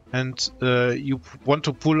border and you want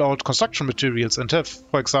to pull out construction materials and have,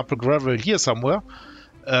 for example, gravel here somewhere,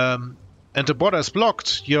 and the border is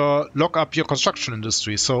blocked, you lock up your construction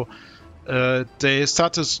industry. So they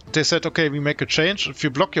said, okay, we make a change. If you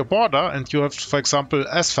block your border and you have, for example,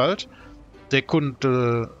 asphalt, they couldn't,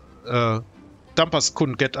 dumpers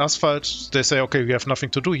couldn't get asphalt. They say, okay, we have nothing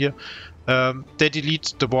to do here. They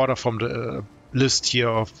delete the border from the list here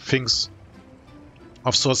of things,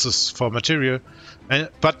 of sources for material,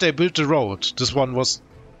 but they built the road. This one was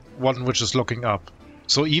one which is locking up.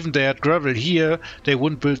 So even they had gravel here, they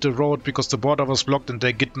wouldn't build the road because the border was blocked and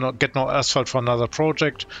they get no asphalt for another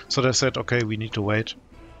project. So they said, okay, we need to wait.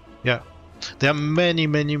 Yeah, there are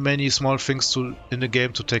many small things in the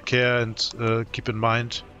game to take care and keep in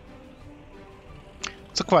mind.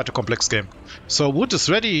 It's quite a complex game. So wood is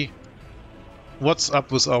ready. What's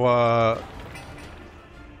up with our...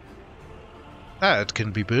 it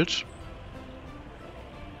can be built.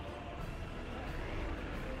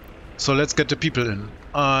 So let's get the people in.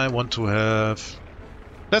 I want to have,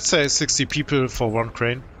 let's say 60 people for one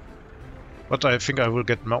crane. But I think I will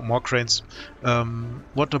get more cranes.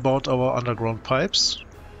 What about our underground pipes?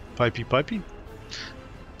 Pipey.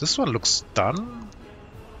 This one looks done.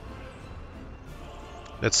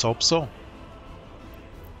 Let's hope so.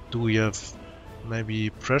 Do we have maybe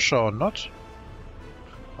pressure or not?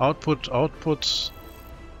 Output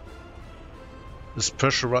is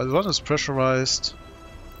pressurized. One is pressurized.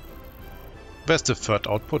 Where's the third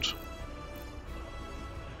output?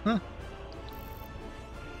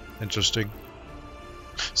 Interesting.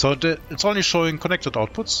 So it's only showing connected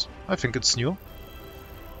outputs. I think it's new.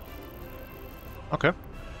 Okay.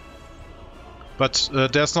 But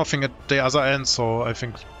there's nothing at the other end, so I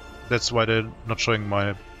think that's why they're not showing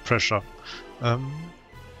my pressure.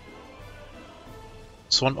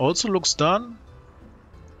 This one also looks done.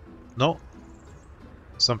 No.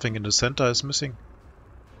 Something in the center is missing.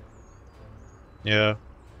 Yeah,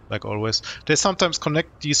 like always. They sometimes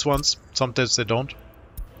connect these ones, sometimes they don't.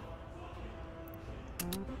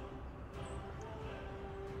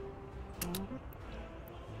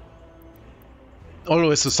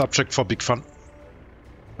 Always a subject for big fun.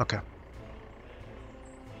 Okay.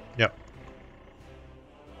 Yeah.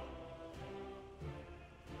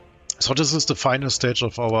 So this is the final stage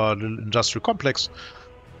of our little industrial complex.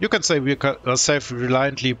 You can say we are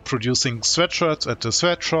self-reliantly producing sweatshirts at the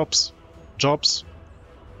sweatshops,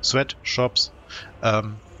 sweatshops.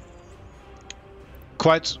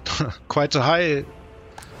 Quite a high,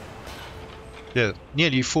 yeah,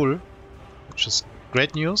 nearly full, which is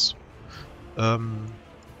great news. The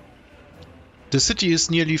city is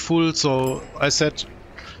nearly full, so I said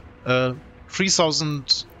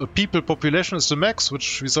 3,000 people population is the max,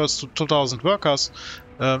 which results to 2,000 workers.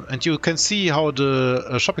 And you can see how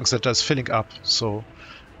the shopping center is filling up. So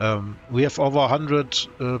we have over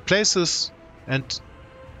 100 places, and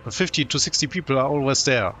 50 to 60 people are always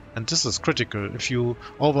there. And this is critical. If you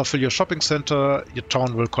overfill your shopping center, your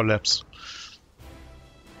town will collapse.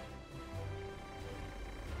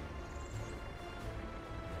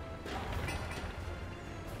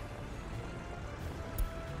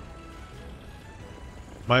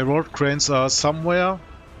 My road cranes are somewhere,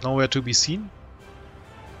 nowhere to be seen.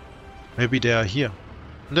 Maybe they are here.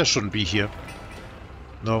 They shouldn't be here.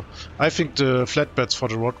 No, I think the flatbeds for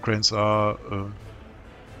the road cranes are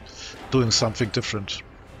doing something different.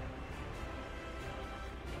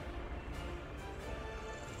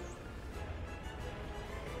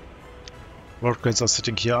 Road cranes are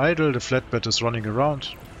sitting here idle, the flatbed is running around.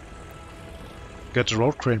 Get the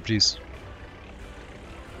road crane, please.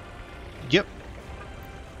 Yep.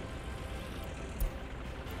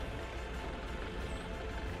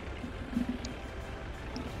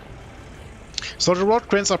 So the road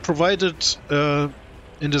cranes are provided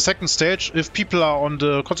in the second stage if people are on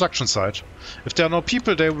the construction site. If there are no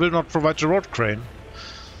people, they will not provide the road crane.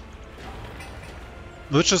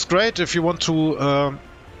 Which is great if you want to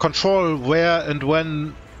control where and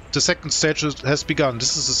when the second stage has begun.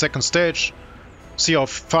 This is the second stage. See how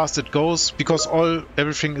fast it goes, because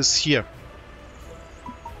everything is here.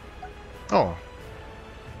 Oh.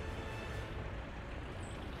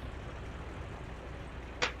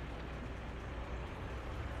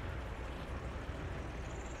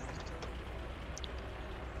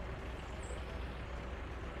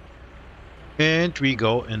 And we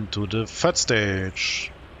go into the third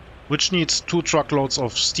stage, which needs 2 truckloads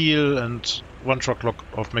of steel and 1 truckload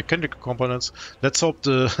of mechanical components. Let's hope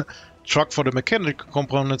the truck for the mechanical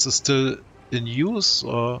components is still in use,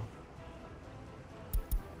 or...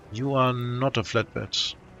 You are not a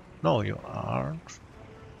flatbed. No, you aren't.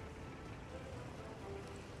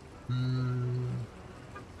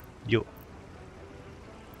 You.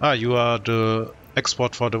 Ah, you are the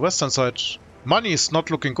export for the western side. Money is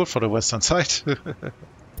not looking good for the western side.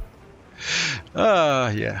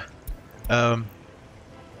 Yeah.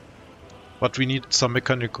 But we need some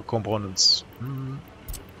mechanical components.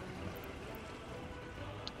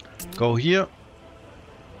 Go here.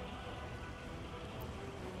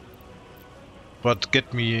 But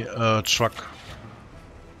get me a truck.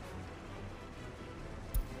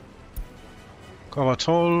 Covered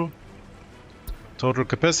hole. Total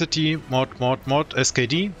capacity. Mod.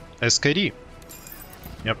 SKD. SKD.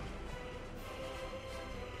 Yep.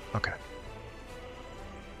 Okay.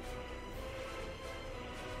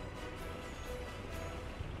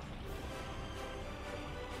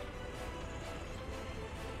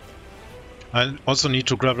 I also need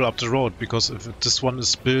to gravel up the road, because if this one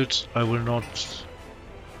is built, I will not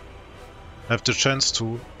have the chance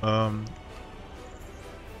to.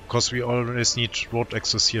 Because we always need road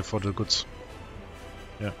access here for the goods.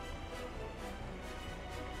 Yeah.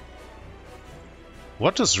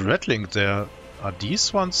 What is rattling there? Are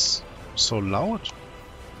these ones so loud?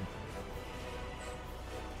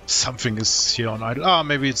 Something is here on idle. Ah,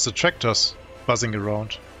 maybe it's the tractors buzzing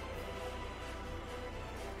around.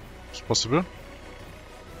 It's possible.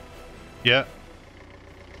 Yeah.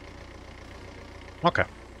 Okay.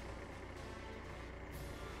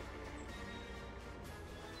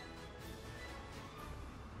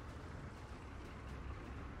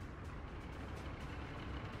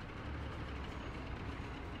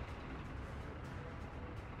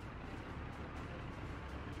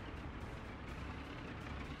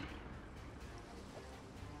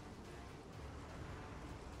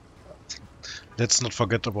 Let's not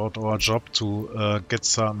forget about our job to get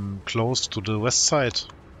some clothes to the west side.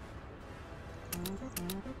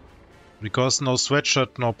 Because no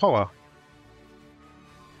sweatshirt, no power.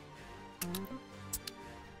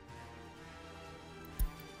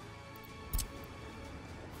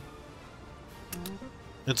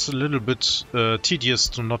 It's a little bit tedious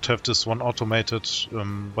to not have this one automated,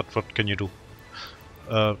 but what can you do?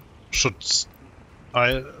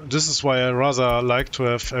 This is why I rather like to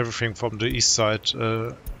have everything from the east side,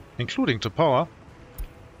 including the power.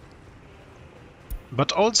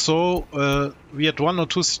 But also, we had one or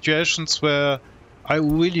two situations where I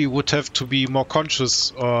really would have to be more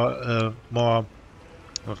conscious, or more,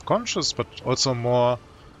 not conscious, but also more,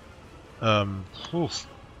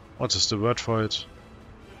 what is the word for it?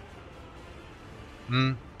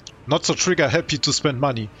 Not so trigger happy to spend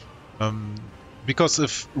money. Because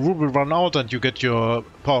if ruble run out and you get your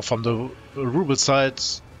power from the ruble side,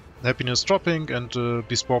 happiness dropping and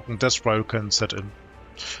bespoken death spiral can set in.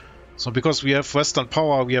 So because we have Western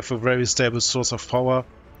power, we have a very stable source of power.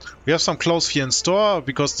 We have some close here in store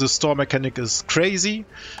because the store mechanic is crazy.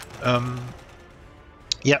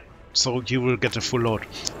 Yeah, so you will get a full load.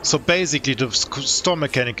 So basically the store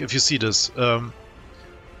mechanic, if you see this,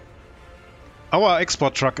 our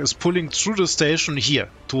export truck is pulling through the station here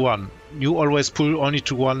to one. You always pull only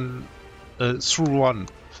to one, through one.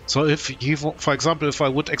 So if he, for example, if I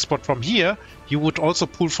would export from here, he would also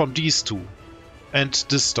pull from these two and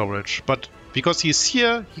this storage. But because he's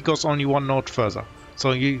here, he goes only one node further.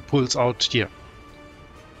 So he pulls out here.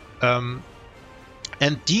 And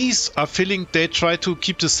these are filling, they try to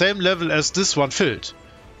keep the same level as this one filled.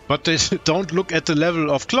 But they don't look at the level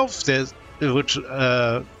of clothes which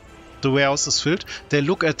the warehouse is filled. They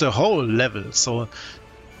look at the whole level. So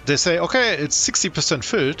they say, okay, it's 60%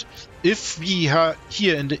 filled. If we are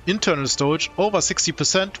here in the internal storage over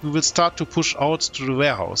 60%, we will start to push out to the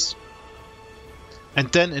warehouse.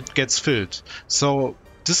 And then it gets filled. So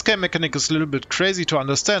this game mechanic is a little bit crazy to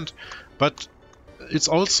understand, but it's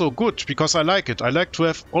also good because I like it. I like to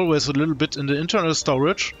have always a little bit in the internal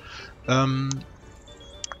storage to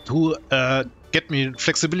get me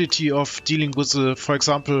flexibility of dealing with, for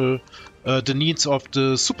example, the needs of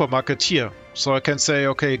the supermarket here. So I can say,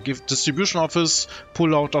 okay, give distribution office,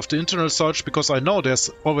 pull out of the internal storage because I know there's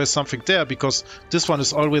always something there because this one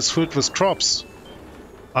is always filled with crops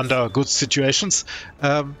under good situations.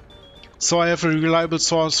 So I have a reliable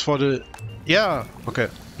source for the... Yeah, okay,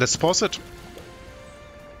 let's pause it.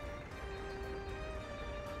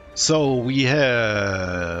 So we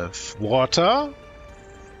have water.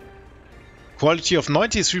 Quality of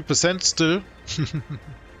 93% still.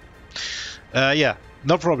 Yeah,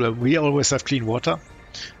 no problem. We always have clean water.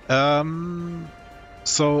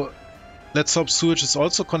 So let's hope sewage is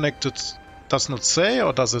also connected. Does not say,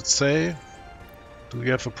 or does it say? Do we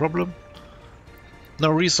have a problem? No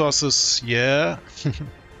resources, yeah.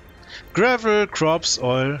 Gravel, crops,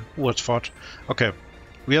 oil, Woodford. Okay,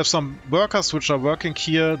 we have some workers which are working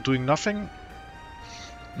here doing nothing.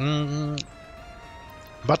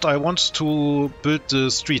 But I want to build the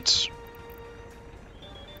street.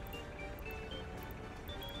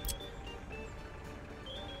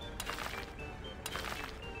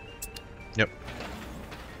 Yep.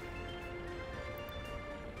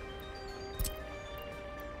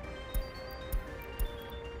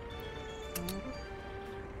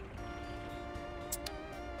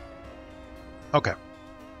 Okay.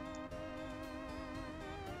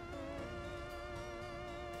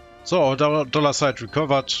 So our dollar side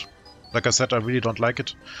recovered. Like I said, I really don't like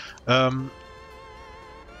it.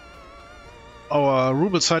 Our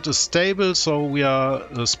ruble side is stable, so we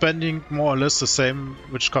are spending more or less the same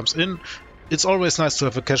which comes in. It's always nice to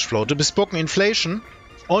have a cash flow. The bespoken inflation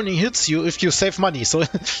only hits you if you save money. So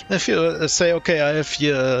if you say, okay, I have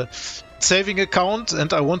here a saving account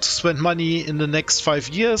and I want to spend money in the next 5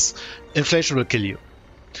 years, inflation will kill you.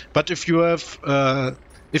 But if you have...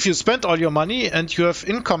 if you spend all your money and you have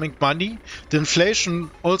incoming money, the inflation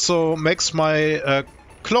also makes my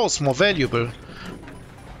clothes more valuable.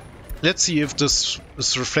 Let's see if this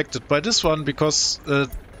is reflected by this one, because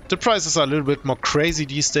the prices are a little bit more crazy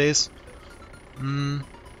these days.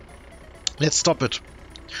 Let's stop it.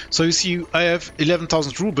 So you see, I have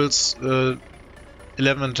 11,000 rubles,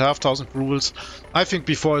 11,500 rubles. I think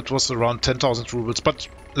before it was around 10,000 rubles, but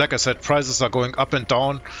like I said, prices are going up and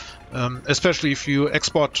down. Especially if you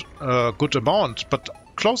export a good amount, but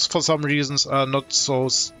clothes for some reasons are not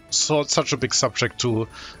such a big subject to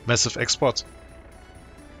massive exports.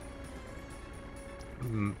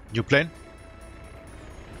 New plane?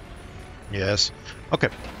 Yes. Okay.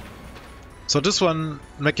 So this one,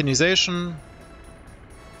 mechanization,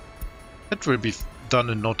 it will be done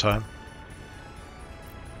in no time.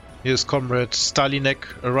 Here's Comrade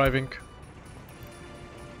Stalinek arriving.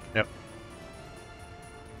 Yep.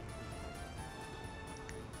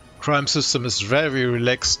 Crime system is very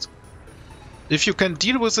relaxed. If you can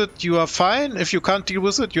deal with it, you are fine. If you can't deal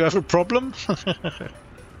with it, you have a problem.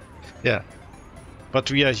 Yeah.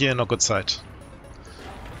 But we are here in a good side.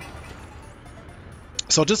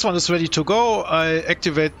 So this one is ready to go. I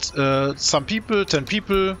activate some people, 10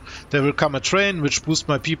 people. There will come a train which boosts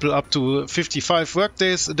my people up to 55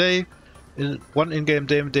 workdays a day. In one in-game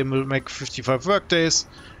day they will make 55 workdays.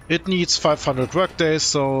 It needs 500 workdays,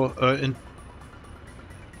 so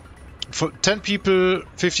for 10 people,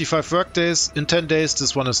 55 workdays. In 10 days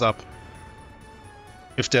this one is up.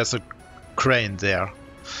 If there's a crane there.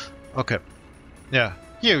 Okay. Yeah,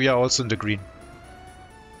 here we are also in the green.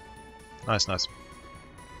 Nice, nice.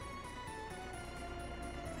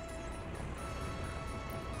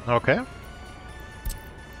 Okay.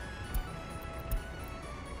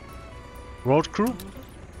 Road crew.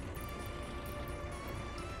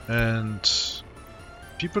 And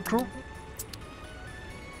people crew.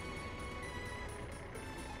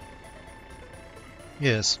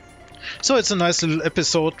 Yes. So it's a nice little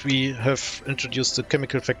episode. We have introduced the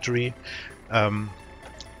chemical factory.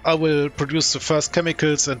 I will produce the first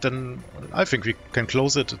chemicals and then I think we can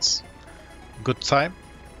close it. It's a good time.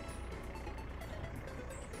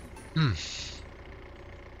 The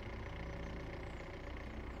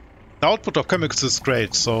output of chemicals is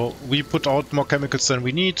great, so we put out more chemicals than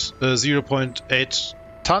we need, 0.8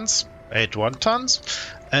 tons, 81 tons,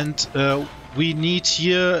 and we need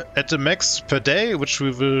here at the max per day, which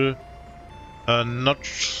we will not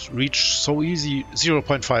reach so easy,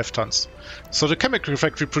 0.5 tons. So the chemical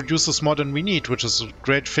factory produces more than we need, which is a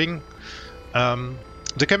great thing.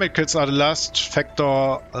 The chemicals are the last factor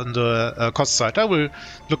on the cost side. I will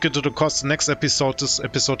look into the cost next episode. This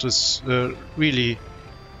episode is really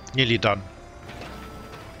nearly done.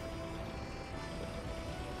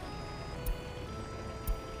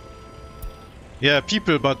 Yeah,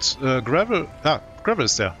 people, but gravel. Ah, gravel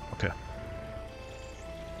is there. Okay.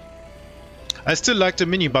 I still like the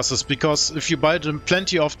minibuses because if you buy them,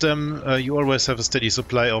 plenty of them, you always have a steady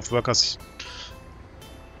supply of workers.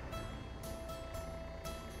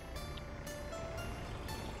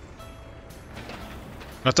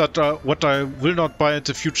 Not that what I will not buy in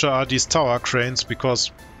the future are these tower cranes,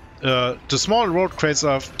 because the small road cranes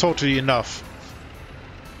are totally enough.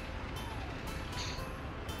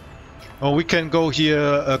 Or we can go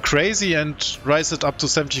here crazy and rise it up to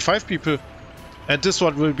 75 people. And this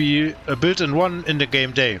one will be built in one in the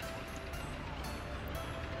game day.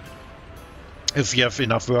 If we have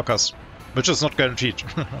enough workers, which is not guaranteed.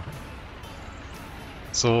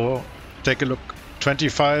 So take a look,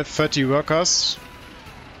 25, 30 workers.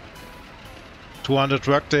 200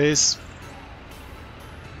 workdays.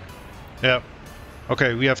 Yeah.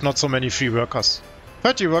 Okay, we have not so many free workers.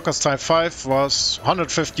 30 workers times 5 was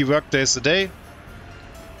 150 workdays a day.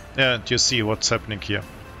 And you see what's happening here.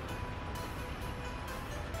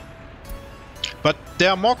 But there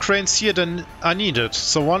are more cranes here than are needed.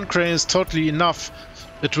 So one crane is totally enough.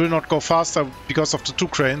 It will not go faster because of the 2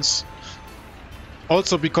 cranes.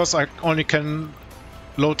 Also because I only can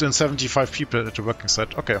load in 75 people at the working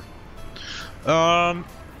site. Okay.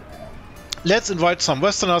 Let's invite some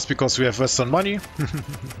Westerners because we have Western money.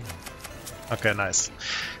 Okay, nice.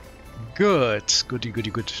 Good. Goody,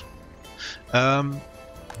 goody, good.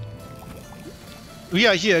 We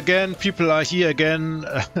are here again. People are here again.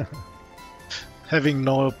 Having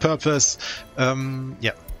no purpose.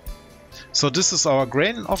 Yeah. So this is our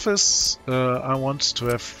grain office. I want to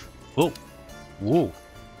have... Oh. Whoa.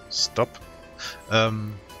 Stop.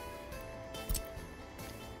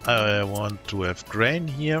 I want to have grain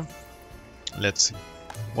here. Let's see.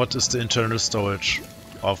 What is the internal storage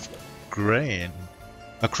of grain?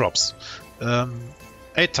 Crops.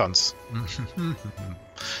 8 tons.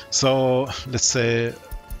 So let's say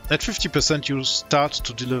at 50% you start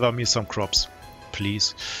to deliver me some crops,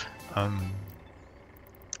 please.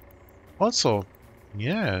 Also,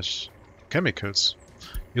 yes, chemicals.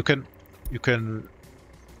 You can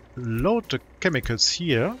load the chemicals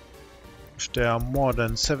here if they are more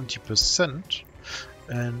than 70%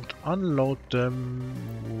 and unload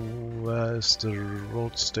them. Where is the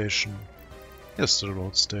road station? Here's the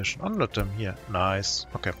road station. Unload them here. Nice.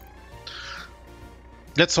 Okay.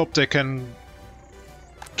 Let's hope they can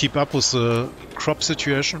keep up with the crop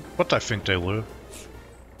situation, but I think they will.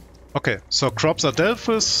 Okay, so crops are dealt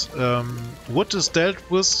with. Wood is dealt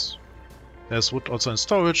with. There's wood also in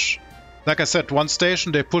storage. Like I said, one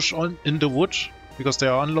station they push on in the wood because they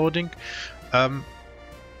are unloading.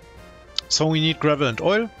 So we need gravel and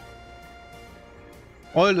oil.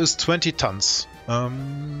 Oil is 20 tons.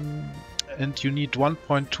 And you need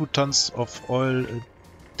 1.2 tons of oil a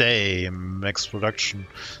day max production.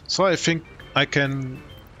 So I think I can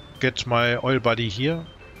get my oil buddy here.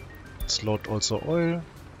 Let's load also oil.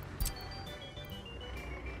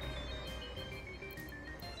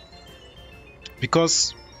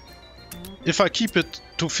 Because if I keep it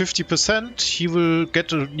to 50%, he will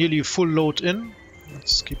get a nearly full load in.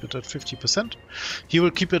 Let's keep it at 50%. He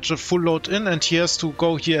will keep it a full load in, and he has to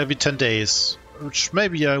go here every 10 days. Which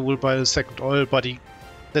maybe I will buy a second oil body.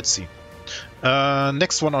 Let's see.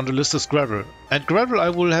 Next one on the list is gravel. And gravel I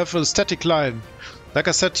will have a static line. Like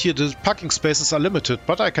I said here, the parking spaces are limited,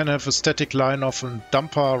 but I can have a static line of a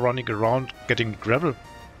dumper running around getting gravel.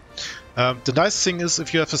 The nice thing is,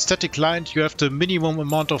 if you have a static line, you have the minimum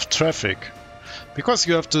amount of traffic. Because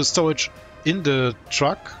you have the storage in the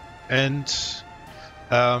truck, and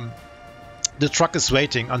the truck is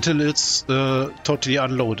waiting until it's totally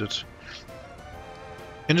unloaded.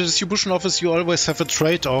 In the distribution office, you always have a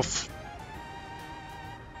trade-off.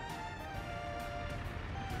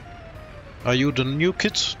 Are you the new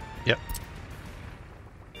kid? Yeah.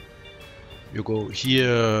 You go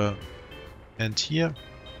here and here.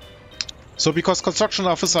 So because construction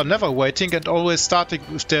offices are never waiting and always starting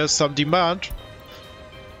if there's some demand,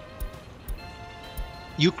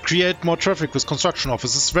 you create more traffic with construction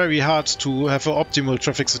offices. It's very hard to have an optimal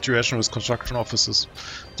traffic situation with construction offices.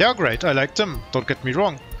 They are great, I like them, don't get me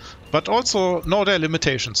wrong. But also know their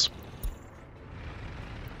limitations.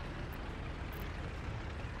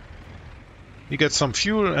 We get some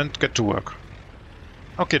fuel and get to work.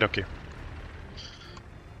 Okay, okay.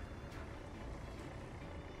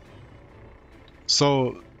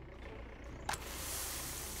 So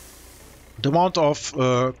the amount of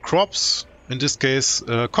crops, in this case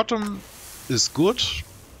cotton, is good.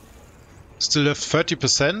 Still have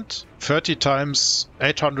 30%, 30 times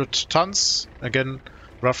 800 tons, again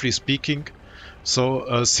roughly speaking.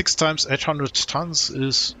 So 6 times 800 tons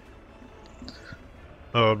is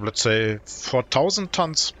let's say 4,000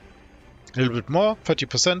 tons, a little bit more,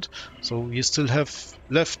 30%. So we still have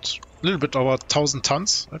left a little bit over 1,000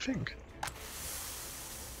 tons, I think.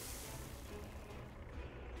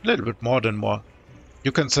 A little bit more than more.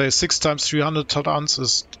 You can say 6 times 300 tons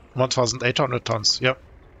is 1,800 tons. Yeah,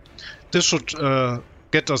 this should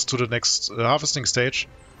get us to the next harvesting stage.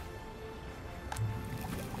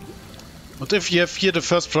 And if you have here the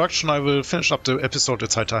first production, I will finish up the episode.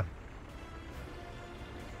 It's high time.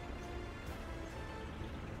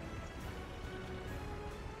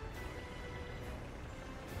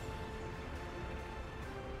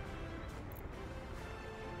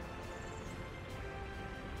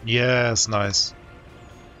 Yes, nice.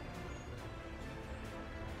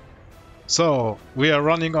 So, we are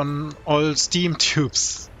running on all steam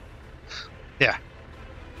tubes. Yeah.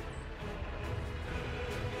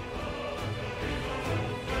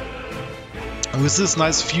 With this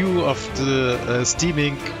nice view of the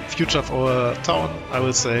steaming future of our town, I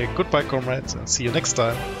will say goodbye, comrades, and see you next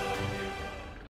time.